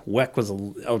maybe WEC was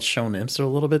outshone IMSA a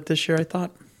little bit this year, I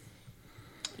thought.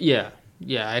 Yeah.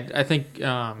 I think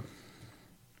the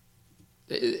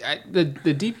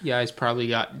DPIs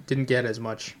probably didn't get as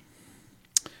much.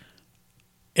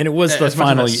 And it was the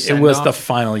final. It was the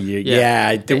final year.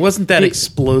 Yeah, there wasn't that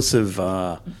explosive,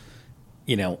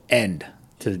 end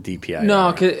to the DPI.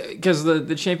 No, because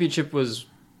the championship was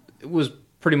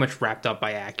pretty much wrapped up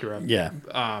by Acura. Yeah.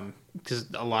 Because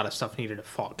a lot of stuff needed to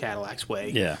fall Cadillac's way.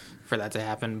 Yeah. For that to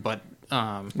happen, but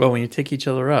well, when you take each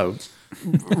other out,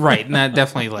 right, and that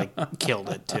definitely like killed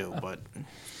it too.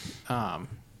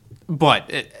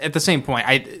 But at the same point,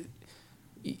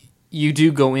 you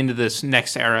do go into this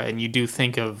next era, and you do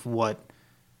think of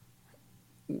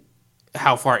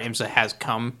how far IMSA has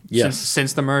come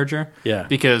since the merger. Yeah,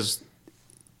 because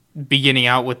beginning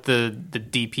out with the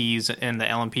DPs and the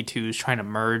LMP2s trying to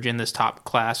merge in this top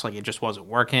class, like it just wasn't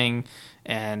working,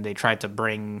 and they tried to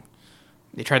bring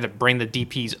the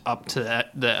DPs up to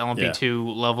the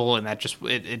LMP2 level, and that just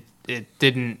it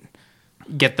didn't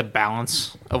get the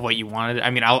balance of what you wanted. I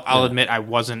mean, I'll admit I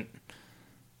wasn't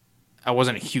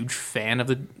a huge fan of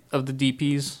the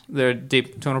DPs, their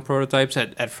Daytona prototypes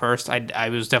at first. I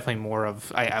was definitely more of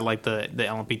I like the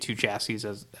LMP2 chassis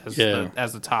as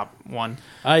the top one.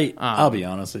 I'll be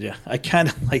honest with you, I kind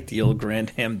of like the old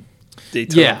Grand Am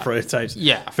Daytona prototypes.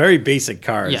 Yeah, very basic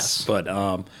cars. Yes, but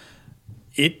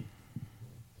it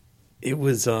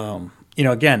was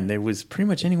again, there was pretty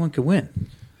much anyone could win.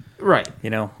 Right.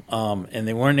 And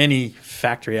there weren't any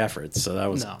factory efforts, so that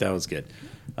was good.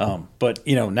 But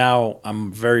now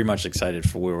I'm very much excited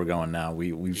for where we're going now.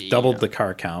 We've doubled the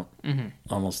car count,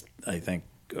 almost, I think,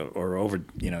 or over,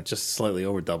 just slightly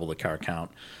over double the car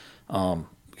count. We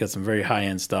got some very high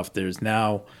end stuff. There's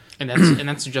now, and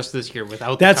that's just this year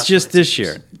without. That's just this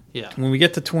year. Yeah. When we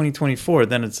get to 2024,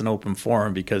 then it's an open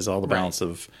forum because all the balance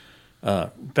of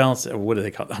what do they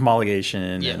call it?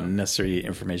 Homologation and necessary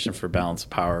information for balance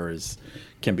of power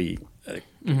can be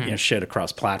shared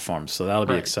across platforms. So that'll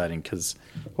be exciting because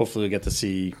hopefully we'll get to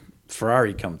see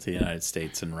Ferrari come to the United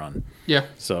States and run. Yeah.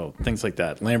 So things like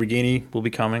that. Lamborghini will be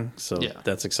coming, so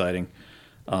that's exciting.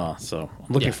 So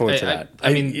I'm looking forward to that.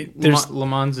 I mean, Le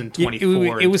Mans in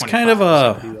 24. It was kind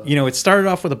of it started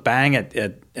off with a bang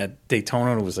at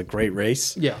Daytona. It was a great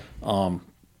race. Yeah. And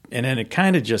then it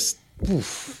kind of just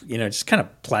just kind of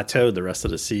plateaued the rest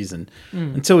of the season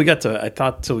until we got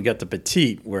to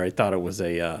Petite, where I thought it was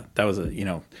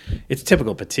it's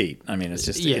typical Petite. I mean, it's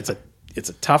just it's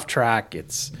a tough track.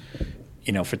 It's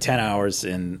for 10 hours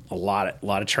and a lot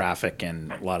of traffic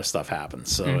and a lot of stuff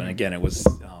happens. So and again, it was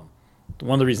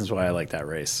one of the reasons why I like that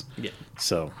race. Yeah.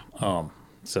 So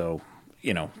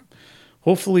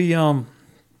hopefully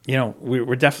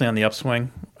we're definitely on the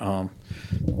upswing.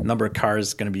 Number of cars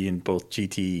is going to be in both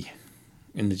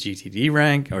in the GTD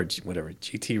rank or whatever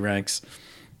GT ranks.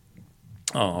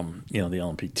 The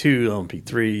LMP2,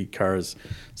 LMP3 cars.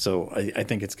 So I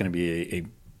think it's going to be a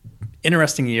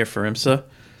interesting year for IMSA.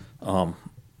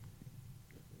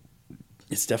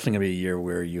 It's definitely going to be a year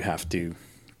where you have to.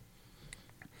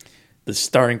 The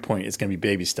starting point is going to be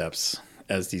baby steps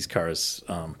as these cars,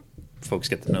 folks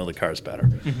get to know the cars better.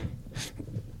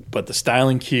 But the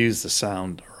styling cues, the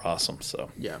sound are awesome. So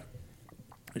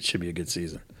it should be a good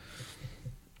season.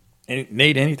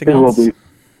 Nate, anything else? Will be.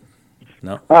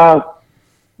 No.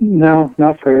 No,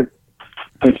 not for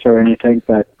anything.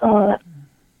 But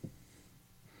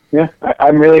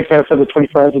I'm really excited for the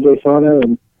 24 Hours of Daytona,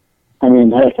 and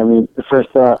the first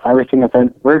everything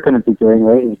event we're going to be doing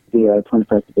is the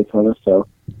 24 Hours of Daytona. So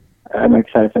I'm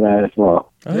excited for that as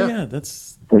well. Oh yeah,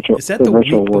 that's virtual. Is that the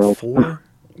week world. before?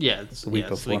 Yeah, it's the week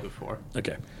before.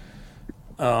 Okay.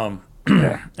 And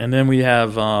then we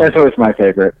have that's always my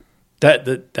favorite.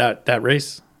 That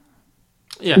race.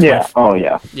 Yeah. Yeah. Oh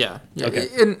yeah. Yeah. Okay.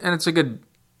 And it's a good.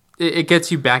 It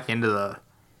gets you back into the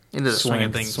swing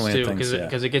of things too, because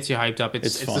it gets you hyped up.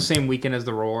 It's the same weekend as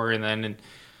the Roar, and then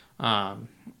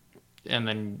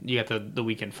you got the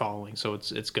weekend following, so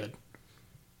it's good.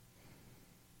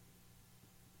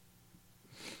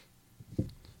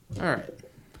 All right.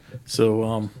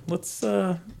 So let's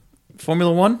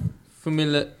Formula One.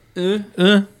 Formula.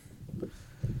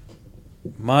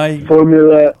 My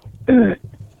Formula.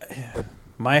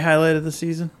 My highlight of the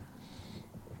season.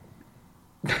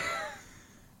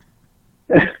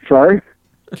 Sorry.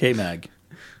 K-Mag.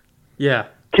 Yeah.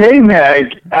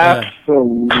 K-Mag.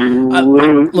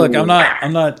 Absolutely. Look,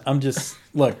 I'm just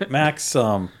look. Max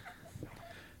took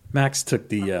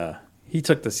the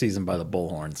season by the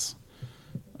bullhorns.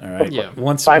 All right. Yeah.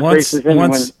 Once they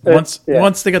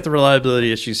got the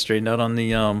reliability issues straightened out on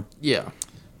the on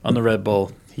the Red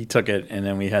Bull, he took it, and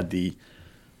then we had the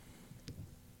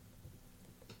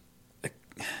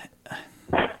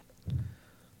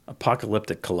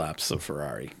apocalyptic collapse of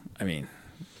Ferrari. I mean,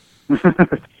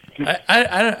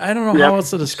 I don't know how else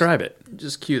to describe it.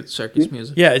 Just cue the circus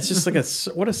music. Yeah, it's just like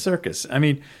what a circus. I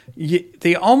mean,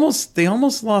 they almost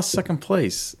lost second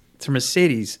place to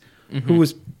Mercedes, who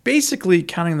was basically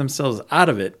counting themselves out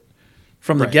of it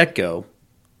from the get-go,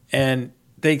 and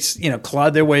they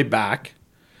clawed their way back,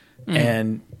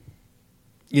 and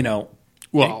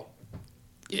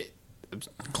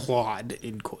clawed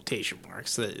in quotation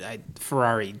marks.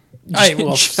 Ferrari.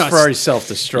 Ferrari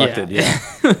self-destructed. Yeah.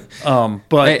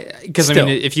 But because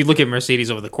if you look at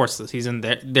Mercedes over the course of the season,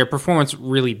 their performance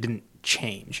really didn't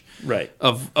change. Right.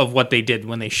 Of what they did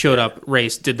when they showed up,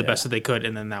 raced, did the best that they could,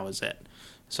 and then that was it.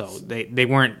 So they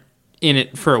weren't in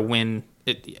it for a win,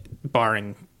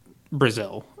 barring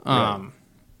Brazil. Right.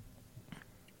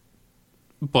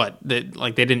 But they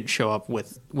didn't show up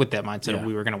with that mindset of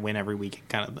we were going to win every weekend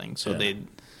kind of thing. So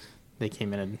they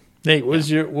came in and. Nate,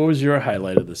 what was your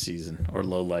highlight of the season or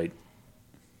low light?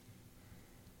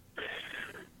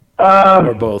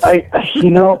 Or both? I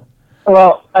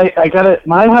got it.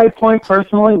 My high point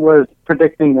personally was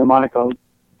predicting the Monaco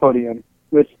podium,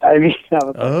 which that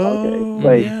was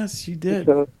okay. Yes, you did.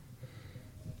 You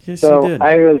did.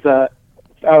 I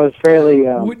was fairly.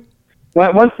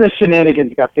 Once the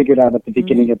shenanigans got figured out at the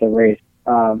beginning of the race,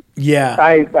 I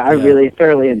really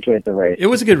thoroughly enjoyed the race. It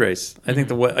was a good race. I think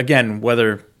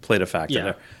weather played a factor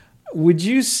there. Would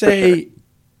you say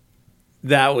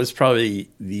that was probably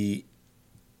the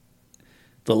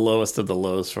lowest of the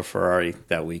lows for Ferrari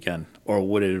that weekend, or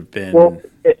would it have been? Well,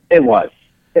 it was.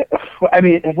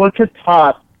 What's the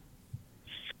top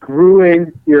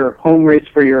screwing your home race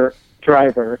for your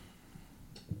driver,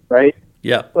 right?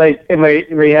 Yeah. Where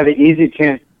you have an easy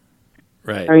chance.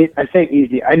 Right. I say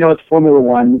easy. I know it's Formula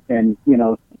One and,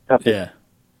 stuff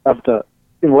of the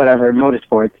whatever,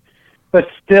 motorsports. But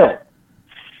still,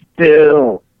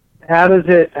 how does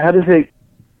it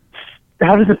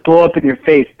blow up in your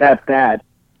face that bad?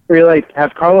 Where you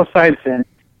have Carlos Sainz in,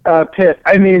 pit.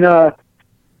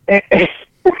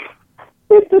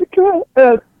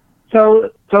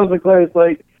 Charles Leclerc's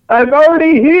I'm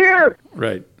already here.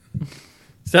 Right.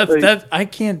 That I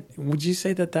can't. Would you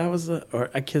say that was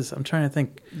because I'm trying to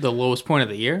think the lowest point of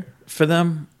the year for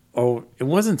them? Oh, it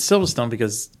wasn't Silverstone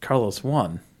because Carlos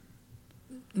won.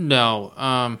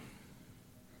 No.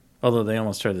 Although they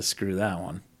almost tried to screw that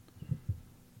one.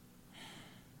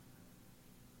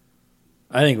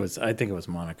 I think it was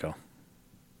Monaco.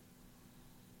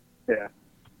 Yeah.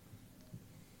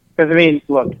 Because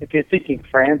look, if you're thinking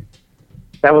France,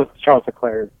 that was Charles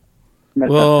Leclerc.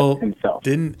 Himself.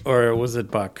 Or was it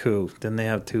Baku? Didn't they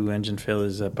have two engine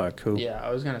failures at Baku? Yeah,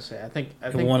 I was gonna say. I think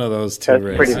one of those two that's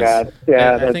races. Pretty bad.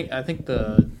 Yeah, I think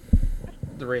the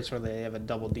race where they have a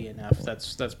double DNF.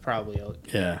 That's probably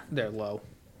they're low.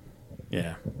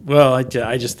 Yeah. Well,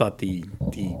 I just thought the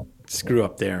screw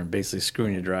up there and basically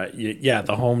screwing your drive. Yeah,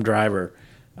 the home driver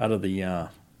out of the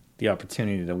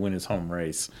opportunity to win his home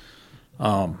race.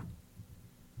 I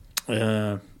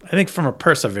think from a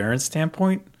perseverance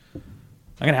standpoint,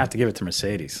 I'm going to have to give it to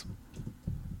Mercedes.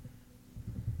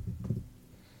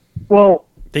 Well,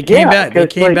 they came back. They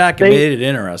came back and made it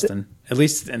interesting, at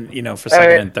least, for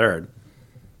second and third.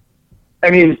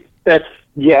 That's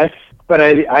yes, but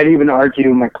I'd even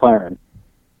argue McLaren.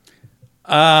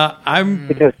 I'm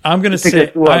going to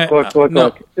say.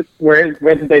 Look. Where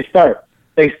did they start?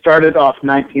 They started off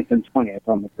 19th and 20th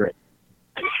on the grid.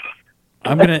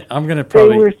 I'm gonna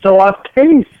probably. They were so off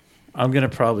pace. I'm going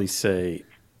to probably say.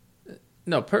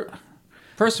 No,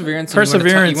 perseverance.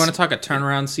 Perseverance. You want to talk a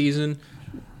turnaround season?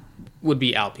 Would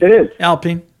be Alpine. It is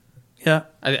Alpine. Yeah,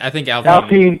 I think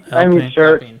Alpine.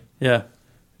 Sure. Alpine. Yeah.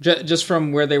 Just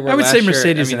from where they were. I would last say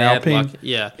Mercedes year, and Alpine.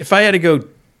 Yeah. If I had to go,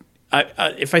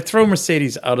 if I throw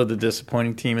Mercedes out of the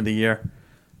disappointing team of the year,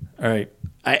 all right.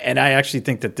 I actually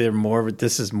think that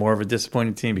this is more of a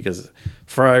disappointing team because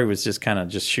Ferrari was just kind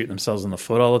of shooting themselves in the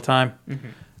foot all the time. Mm-hmm.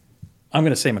 I'm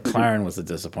going to say McLaren was the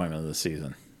disappointment of the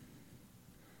season.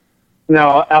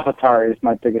 No, AlphaTauri is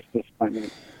my biggest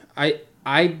disappointment.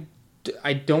 I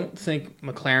don't think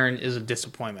McLaren is a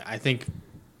disappointment. I think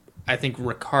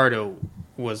Ricciardo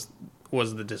was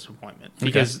the disappointment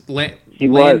because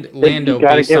Lando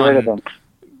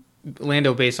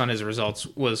based on his results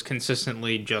was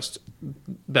consistently just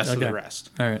best of the rest.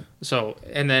 All right. So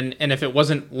and if it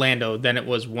wasn't Lando, then it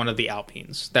was one of the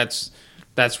Alpines. That's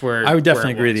where I would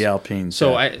definitely agree with the Alpines.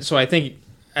 So I think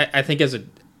as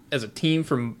a team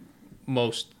from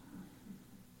most.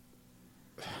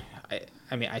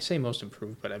 I say most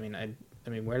improved, but I mean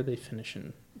where did they finish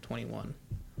in 21?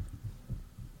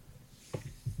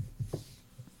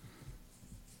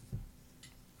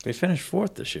 They finished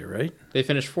fourth this year, right? They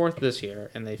finished fourth this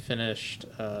year, and they finished.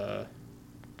 They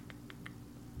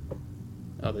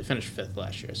finished fifth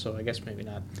last year, so I guess maybe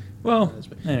not. Well,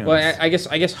 I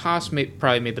guess Haas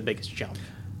probably made the biggest jump.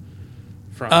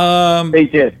 From they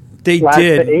did. They last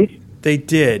did. To eighth? They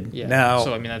did. Yeah. Now,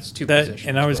 so I mean that's two positions.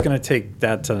 And I was going to take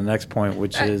that to the next point,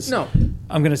 which is I'm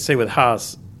going to say with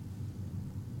Haas,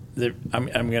 I'm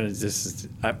going to just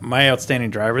my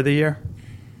outstanding driver of the year,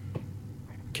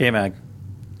 K-Mag.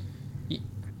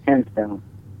 Hands down.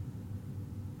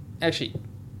 Actually,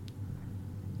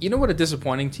 you know what a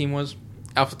disappointing team was?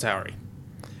 AlphaTauri.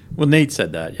 Well, Nate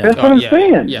said that. Yeah. That's what I'm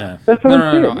saying. Yeah. That's what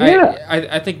I'm saying. Yeah.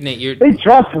 I think Nate, they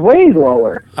dropped way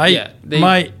lower. And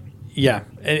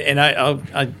I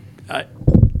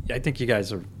think you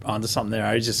guys are onto something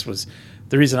there.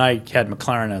 The reason I had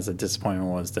McLaren as a disappointment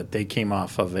was that they came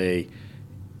off of a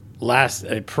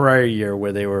prior year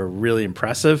where they were really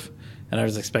impressive, and I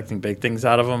was expecting big things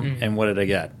out of them. Mm-hmm. And what did I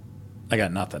get? I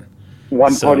got nothing.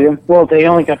 One podium. Well, they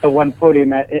only got the one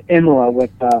podium at Imola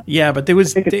with. But they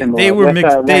were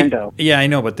mixed. Yeah, I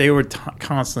know, but they were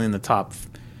constantly in the top.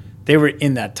 They were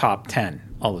in that top 10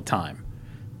 all the time.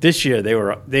 This year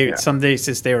some days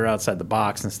just they were outside the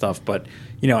box and stuff, but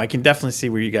I can definitely see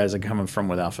where you guys are coming from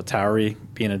with AlphaTauri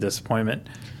being a disappointment.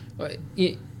 That's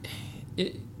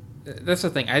the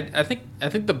thing. I think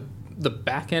the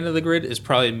back end of the grid is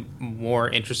probably more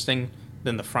interesting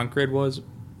than the front grid was.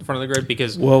 The front of the grid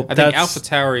because I think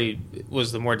AlphaTauri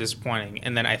was the more disappointing,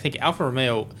 and then I think Alfa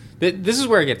Romeo. This is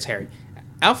where it gets hairy.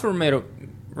 Alfa Romeo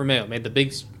made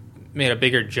a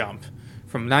bigger jump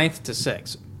from 9th to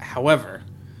 6th. However,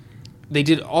 they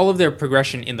did all of their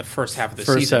progression in the first half of the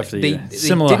season. They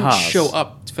didn't show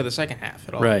up for the second half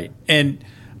at all. Right. And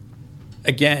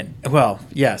again,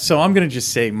 so I'm going to just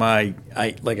say like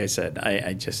I said,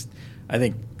 I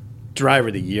think driver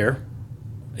of the year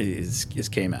is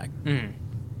K-Mag. Mm.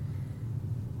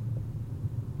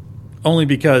 Only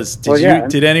because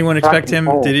did anyone expect him?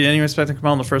 Did anyone expect him to come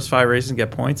out in the first 5 races and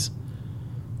get points?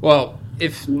 Well,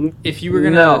 if you were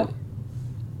gonna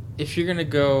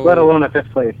go, let alone at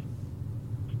 5th place.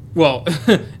 Well,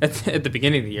 at the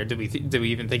beginning of the year, did we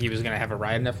even think he was going to have a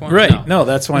ride in F1? Right. No,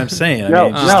 that's what I'm saying.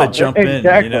 To jump in,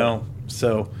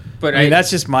 So, but that's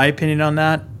just my opinion on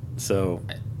that. So,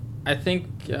 I think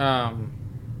I'm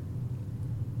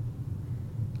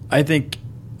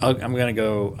going to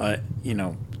go.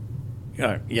 You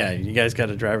guys got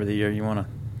a driver of the year. You want to?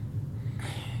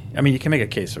 I mean, you can make a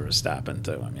case for Verstappen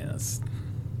too. I mean, that's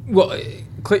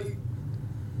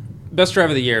best driver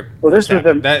of the year. Well, this is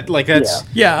that's the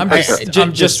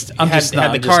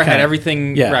car had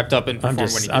everything wrapped up in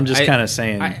performance. I'm just kind of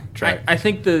saying. I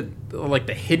think the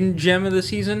hidden gem of the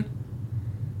season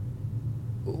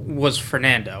was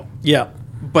Fernando. Yeah.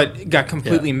 But got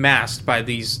completely masked by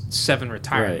these 7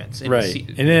 retirements. Right.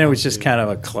 And then it was just kind of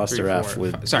a cluster F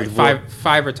with...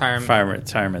 five retirements. 5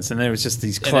 retirements. And then it was just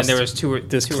these cluster... And then there was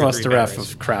this cluster F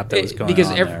of crap that was going on there.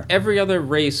 Because every other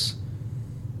race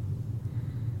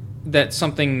that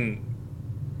something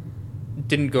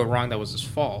didn't go wrong that was his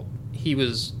fault, he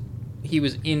was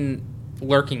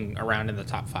lurking around in the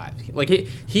top 5. Like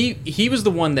he was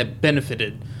the one that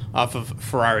benefited off of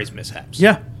Ferrari's mishaps.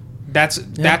 Yeah. That's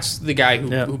the guy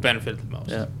who benefited the most.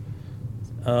 Yeah.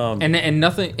 And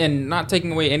nothing, and not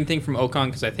taking away anything from Ocon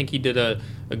because I think he did a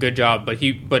good job, but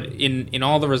in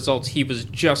all the results he was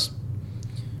just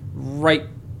right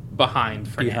behind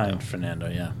Fernando.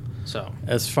 Yeah. So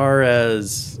as far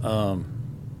as I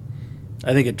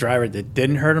think a driver that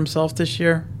didn't hurt himself this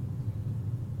year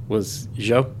was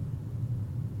Zhou.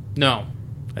 No,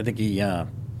 I think he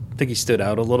stood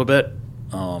out a little bit.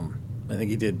 I think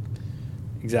he did.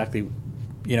 Exactly,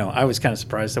 I was kind of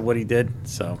surprised at what he did.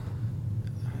 So,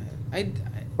 he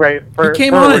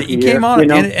came on at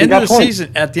the end of the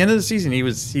season. At the end of the season, he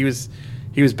was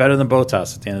better than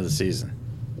Bottas at the end of the season.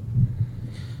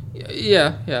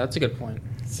 Yeah, that's a good point.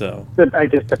 So, I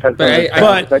just depends.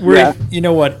 You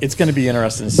know what? It's going to be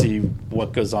interesting to see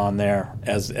what goes on there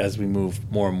as we move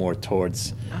more and more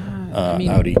towards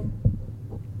Audi.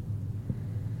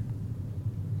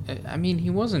 I mean,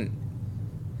 he wasn't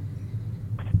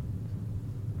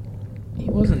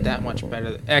that much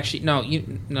better. Actually, no.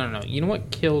 You know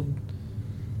what killed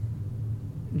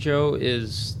Joe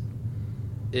is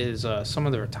some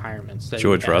of the retirements that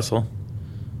George Russell.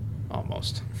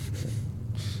 Almost.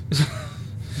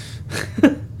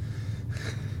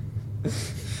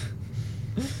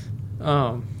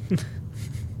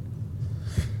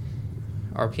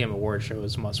 RPM award show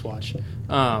is must watch.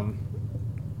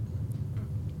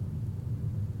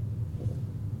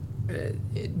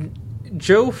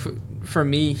 Joe, for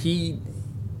me, he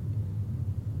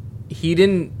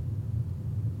didn't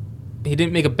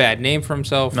make a bad name for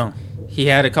himself. No, he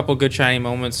had a couple good shining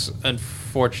moments.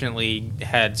 Unfortunately,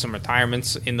 had some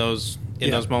retirements in those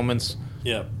moments.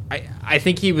 Yeah, I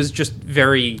think he was just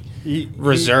very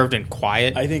reserved and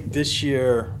quiet. I think this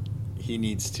year he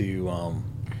needs to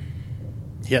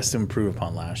he has to improve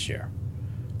upon last year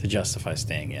to justify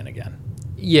staying in again.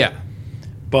 Yeah.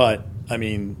 But I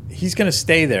mean, he's going to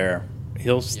stay there.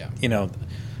 He'll,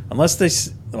 unless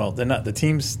they're not. The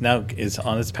team's now is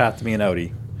on its path to be an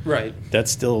Audi. Right. That's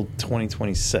still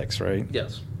 2026, right?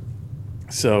 Yes.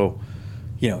 So,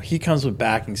 he comes with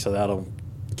backing, so that'll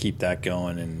keep that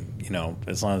going. And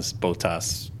as long as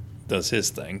Bottas does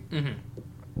his thing,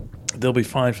 they'll be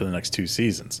fine for the next 2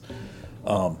 seasons.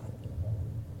 So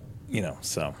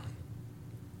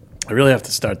I really have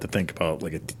to start to think about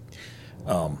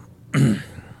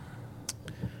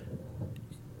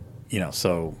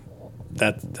so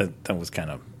that was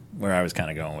kind of where I was kind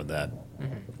of going with that.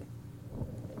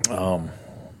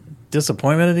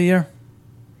 Disappointment of the year?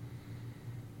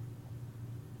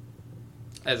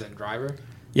 As in driver?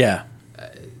 Yeah.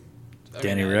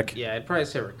 Danny Rick? Yeah, I'd probably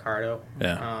say Ricardo.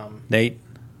 Yeah. Nate?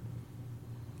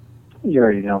 You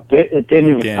already know.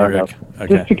 Danny Ricardo. Rick.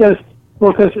 Okay. Just because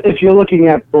if you're looking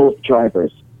at both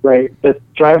drivers, right, the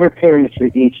driver pairings for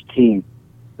each team,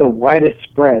 the widest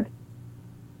spread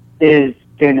is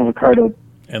Daniel Ricciardo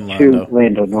and to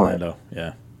Lando Norris. Lando,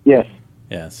 yeah. Yes.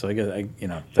 Yeah, so I guess I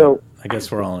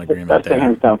guess we're all in agreement that's there. That's the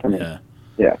hands down for me. Yeah.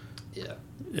 Yeah. Yeah.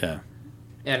 Yeah.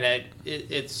 And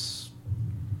it's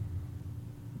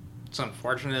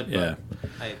unfortunate, but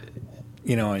that's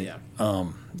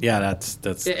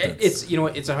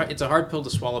it's a hard pill to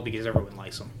swallow because everyone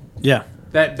likes him. Yeah.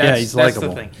 He's likable.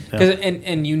 The thing. Because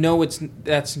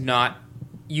that's not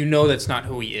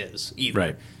who he is either.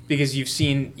 Right. Because you've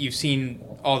seen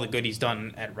all the good he's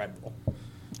done at Red Bull.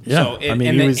 Yeah, So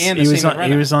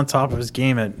he was on top of his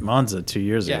game at Monza 2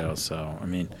 years ago. So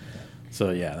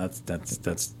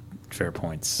that's fair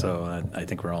points. So I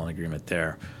think we're all in agreement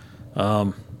there.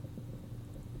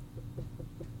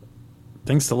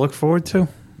 Things to look forward to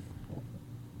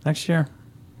next year.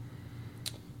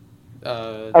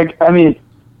 I'll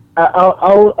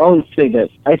say this.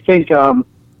 I think.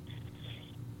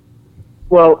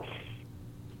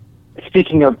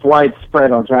 Speaking of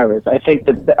widespread on drivers, I think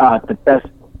the best.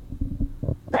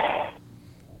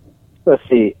 Let's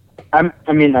see. I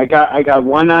got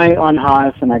one eye on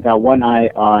Haas and I got one eye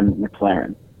on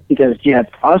McLaren because you have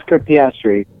Oscar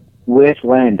Piastri with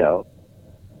Lando.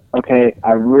 Okay,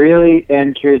 I really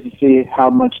am curious to see how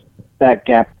much that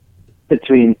gap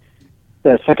between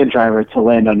the second driver to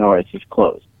Lando Norris is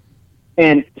closed.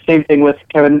 And same thing with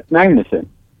Kevin Magnussen.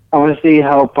 I want to see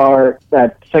how far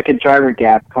that second driver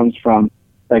gap comes from,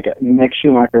 like Mick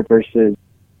Schumacher versus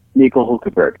Nico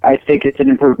Hulkenberg. I think it's an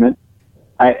improvement.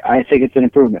 I think it's an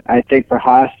improvement. I think for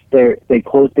Haas, they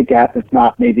closed the gap. It's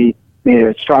not maybe made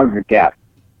it a stronger gap,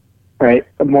 right?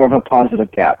 More of a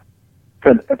positive gap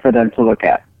for them to look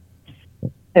at.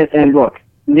 And look,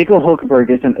 Nico Hulkenberg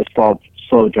isn't a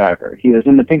slow driver. He was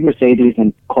in the pink Mercedes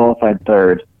and qualified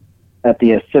third at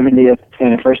the 70th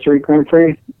anniversary Grand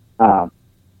Prix.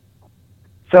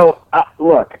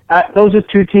 Look, those are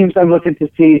two teams I'm looking to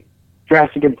see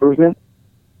drastic improvement.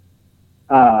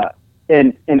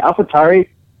 And AlphaTauri,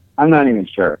 I'm not even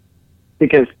sure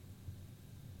because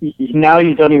now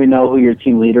you don't even know who your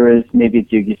team leader is. Maybe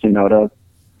it's Yuki Tsunoda,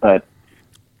 but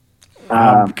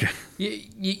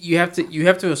you have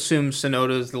to assume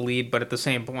Tsunoda is the lead. But at the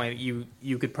same point,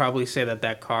 you could probably say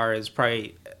that car is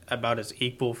probably about as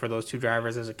equal for those two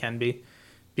drivers as it can be,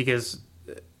 because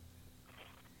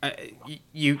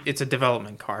it's a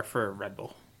development car for Red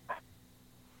Bull,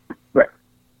 right.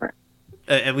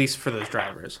 At least for those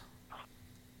drivers.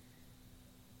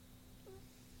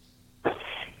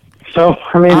 So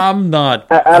I'm not.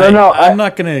 I don't know. I'm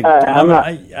not gonna.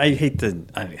 I hate the.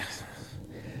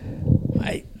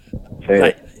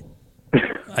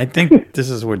 I think this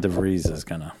is where De Vries is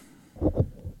gonna.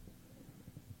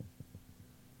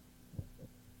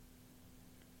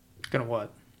 Gonna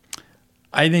what?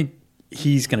 I think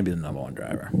he's gonna be the number one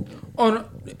driver. Oh no!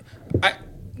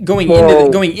 Going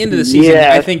into the season,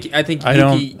 yeah. I think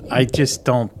Yuki. I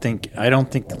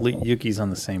don't think Yuki's on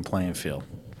the same playing field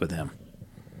with him.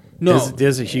 No,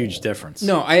 there's a huge difference.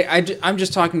 No, I'm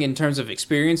just talking in terms of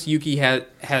experience. Yuki has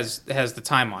the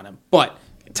time on him, but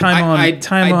time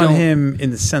on him in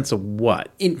the sense of what?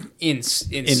 In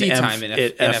seat time in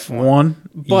F1.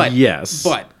 But yes,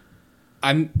 but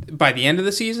by the end of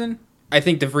the season, I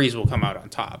think De Vries will come out on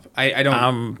top. I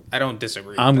don't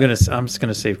disagree. I'm just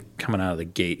gonna say coming out of the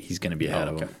gate, he's gonna be ahead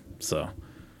of him. So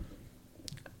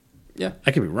yeah,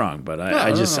 I could be wrong, but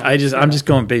I'm just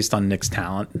going based on Nick's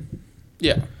talent.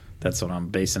 Yeah. That's what I'm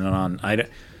basing it on. I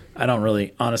don't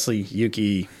really, honestly,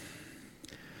 Yuki,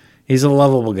 he's a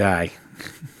lovable guy.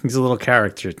 He's a little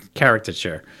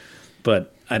caricature,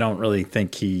 but I don't really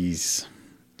think he's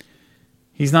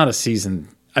He's not a seasoned.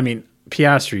 I mean,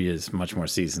 Piastri is much more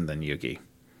seasoned than Yuki.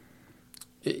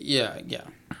 Yeah.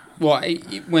 Well,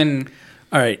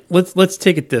 all right, let's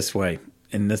take it this way,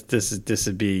 and this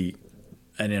would be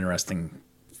an interesting.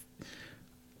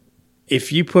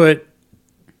 If you put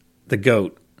the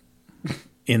GOAT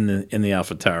in the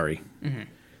AlphaTauri,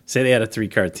 say they had a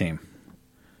 3-car team.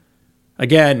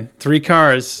 Again, 3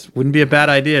 cars wouldn't be a bad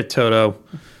idea, Toto.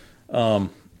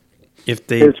 If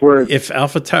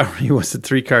AlphaTauri was a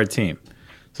 3-car team,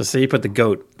 so say you put the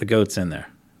GOAT's in there.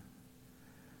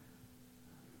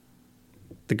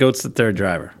 The GOAT's the third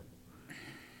driver.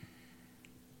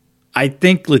 I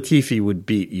think Latifi would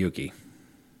beat Yuki.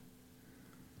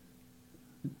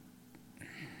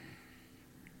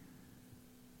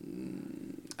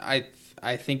 I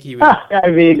think he would.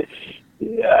 I mean,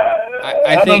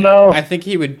 I don't know. I think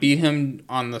he would beat him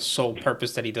on the sole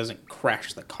purpose that he doesn't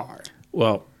crash the car.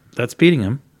 Well, that's beating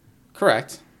him.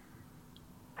 Correct.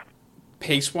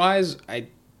 Pace-wise, I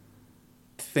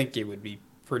think it would be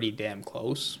pretty damn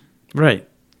close. Right.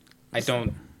 I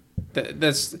don't.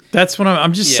 That's what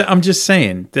I'm just. Yeah. I'm just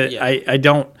saying that I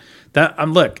don't.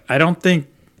 Look. I don't think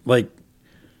like.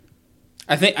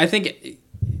 I think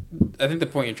the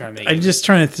point you're trying to make. I'm just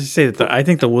trying to say that I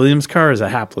think the Williams car is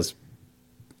hapless.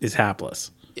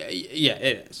 Yeah,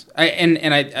 it is.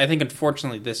 I think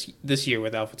unfortunately this year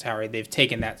with AlphaTauri they've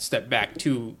taken that step back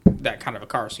to that kind of a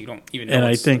car, so you don't even know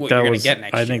what you're going to get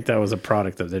next year. I think that was a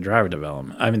product of their driver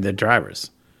development. I mean, the drivers.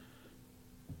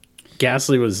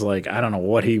 Gasly was like, I don't know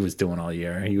what he was doing all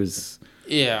year. He was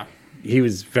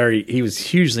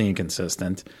hugely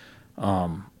inconsistent.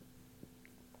 And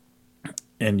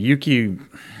Yuki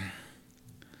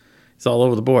is all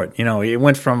over the board. You know, it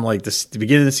went from like the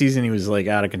beginning of the season, he was like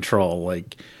out of control.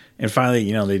 Like, and finally,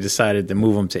 you know, they decided to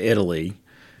move him to Italy.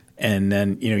 And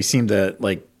then, you know, he seemed to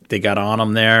like, they got on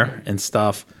him there and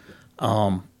stuff.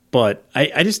 But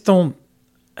I just don't,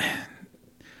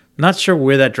 not sure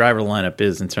where that driver lineup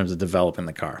is in terms of developing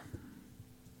the car.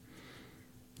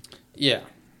 Yeah.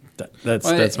 That's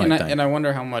my thing. And I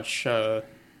wonder how much, I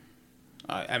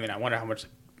wonder how much,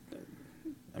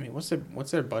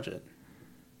 what's their budget?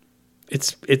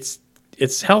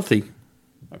 It's healthy.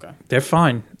 Okay. They're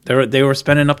fine. They were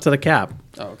spending up to the cap.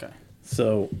 Oh, okay.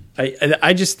 So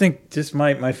I just think just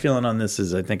my feeling on this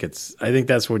is I think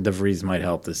that's where De Vries might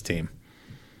help this team.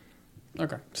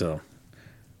 Okay. So,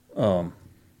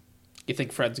 you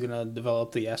think Fred's gonna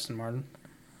develop the Aston Martin?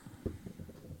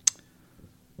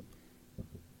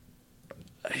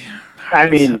 I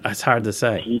mean, it's hard to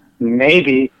say.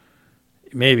 Maybe.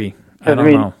 I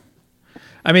don't know.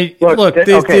 I mean, look,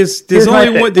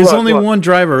 there's only one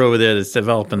driver over there that's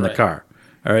developing the car.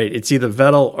 All right, it's either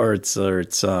Vettel or it's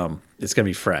going to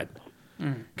be Fred,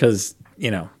 because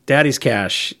you know, Daddy's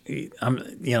cash.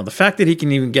 The fact that he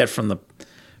can even get from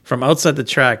outside the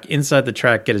track, inside the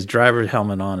track, get his driver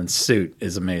helmet on and suit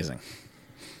is amazing,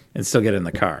 and still get in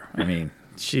the car. I mean,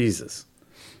 Jesus.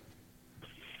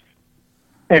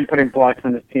 And putting blocks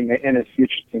on his teammate and his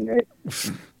future teammate.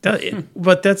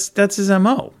 But that's his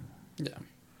MO. Yeah.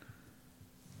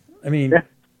 I mean,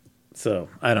 so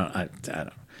I don't.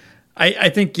 I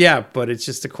think but it's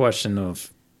just a question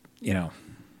of, you know.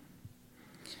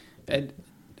 And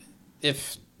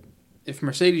if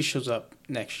Mercedes shows up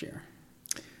next year,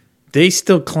 they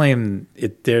still claim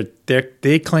it.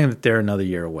 They claim that they're another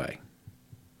year away.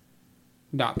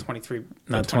 Not 23.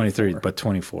 Not 23, but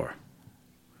 24.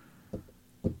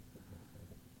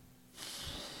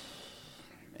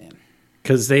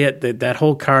 Because they had that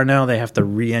whole car now, they have to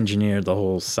re-engineer the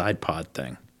whole side pod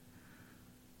thing.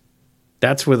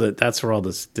 That's where all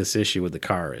this issue with the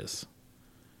car is.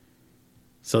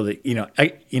 So that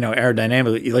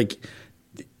aerodynamically, like,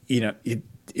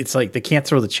 it's like they can't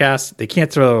throw the chassis. They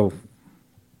can't throw.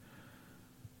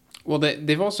 Well,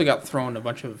 they've also got thrown a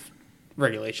bunch of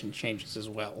regulation changes as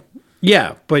well.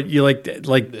 Yeah, but you they're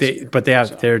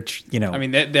I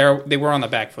mean they were on the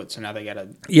back foot, so now they got to.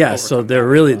 Yeah, so they were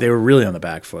really on the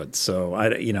back foot. So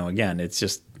again, it's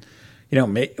just,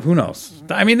 who knows?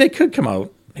 I mean, they could come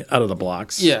out of the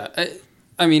blocks. Yeah,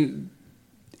 I mean,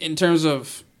 in terms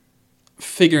of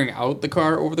figuring out the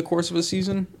car over the course of a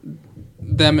season,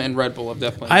 them and Red Bull have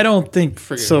definitely. I don't think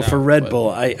so. For Red Bull,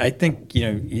 I think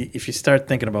if you start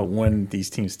thinking about when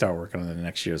these teams start working on the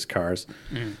next year's cars.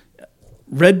 Mm-hmm.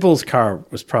 Red Bull's car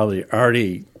was probably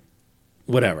already,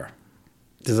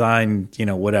 designed,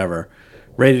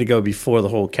 ready to go before the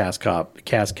whole CAS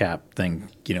cap thing,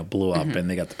 blew up and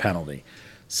they got the penalty.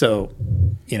 So,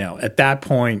 at that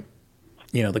point,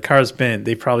 the car's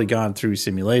they've probably gone through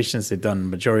simulations. They've done the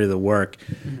majority of the work.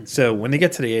 Mm-hmm. So when they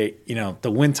get to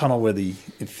the wind tunnel where the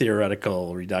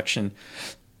theoretical reduction,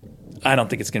 I don't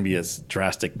think it's going to be as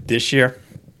drastic this year.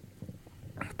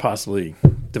 Possibly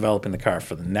developing the car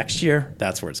for the next year,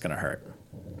 that's where it's going to hurt.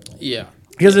 Yeah.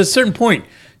 Because at a certain point,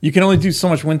 you can only do so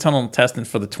much wind tunnel testing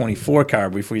for the 24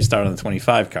 car before you start on the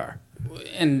 25 car.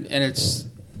 And it's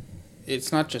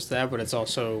not just that, but it's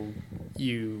also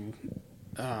you.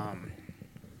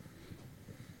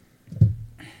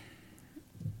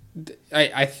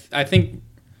 I think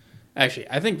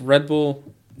Red Bull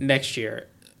next year,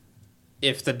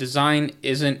 if the design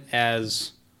isn't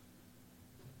as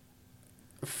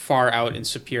far out and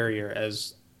superior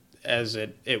as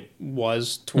it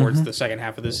was towards the second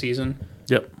half of the season,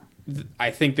 yep,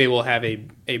 I think they will have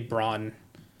a Braun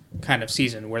kind of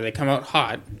season where they come out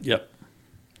hot, yep,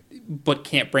 but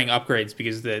can't bring upgrades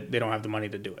because they don't have the money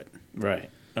to do it. Right.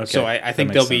 Okay. So I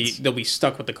think they'll be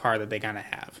stuck with the car that they kind of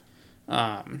have.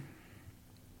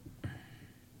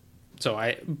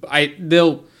 So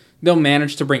they'll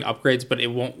manage to bring upgrades, but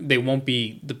they won't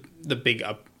be the big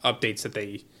updates that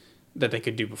they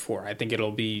could do before. I think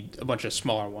it'll be a bunch of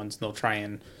smaller ones, and they'll try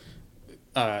and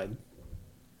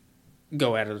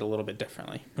go at it a little bit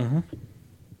differently. Mm-hmm.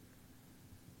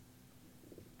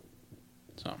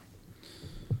 So,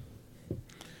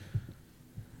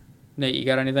 Nate, you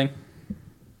got anything?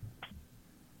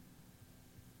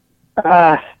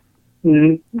 Not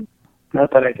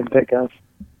that I can think of.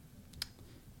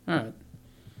 All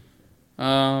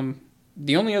right.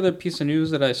 The only other piece of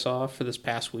news that I saw for this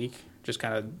past week, just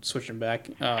kind of switching back,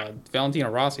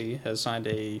 Valentino Rossi has signed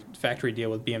a factory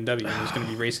deal with BMW and is going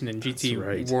to be racing in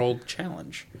GT World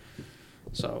Challenge.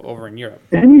 So over in Europe.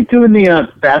 Isn't he doing the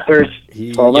Bathurst?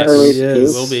 He will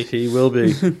be. He will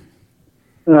be.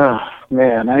 Oh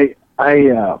man, I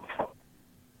can't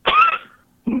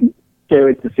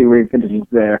wait to see where he finishes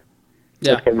there.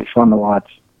 Yeah, it's gonna be fun to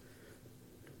watch.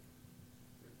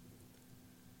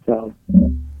 So.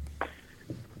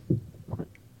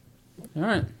 All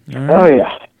right. Oh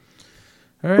yeah.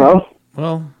 All right.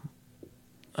 Well,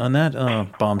 on that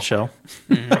bombshell,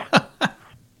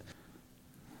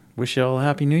 wish you all a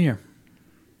happy New Year.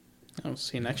 I'll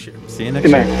see you next year. See you next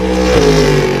year.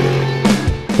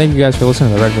 Thank you guys for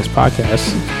listening to the Red Mist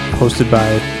Podcast, hosted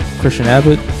by Christian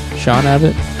Abbott, Sean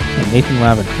Abbott, and Nathan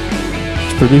Lavin.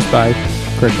 It's produced by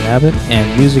Christian Abbott,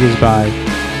 and music is by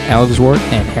Alex Wart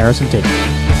and Harrison Tate.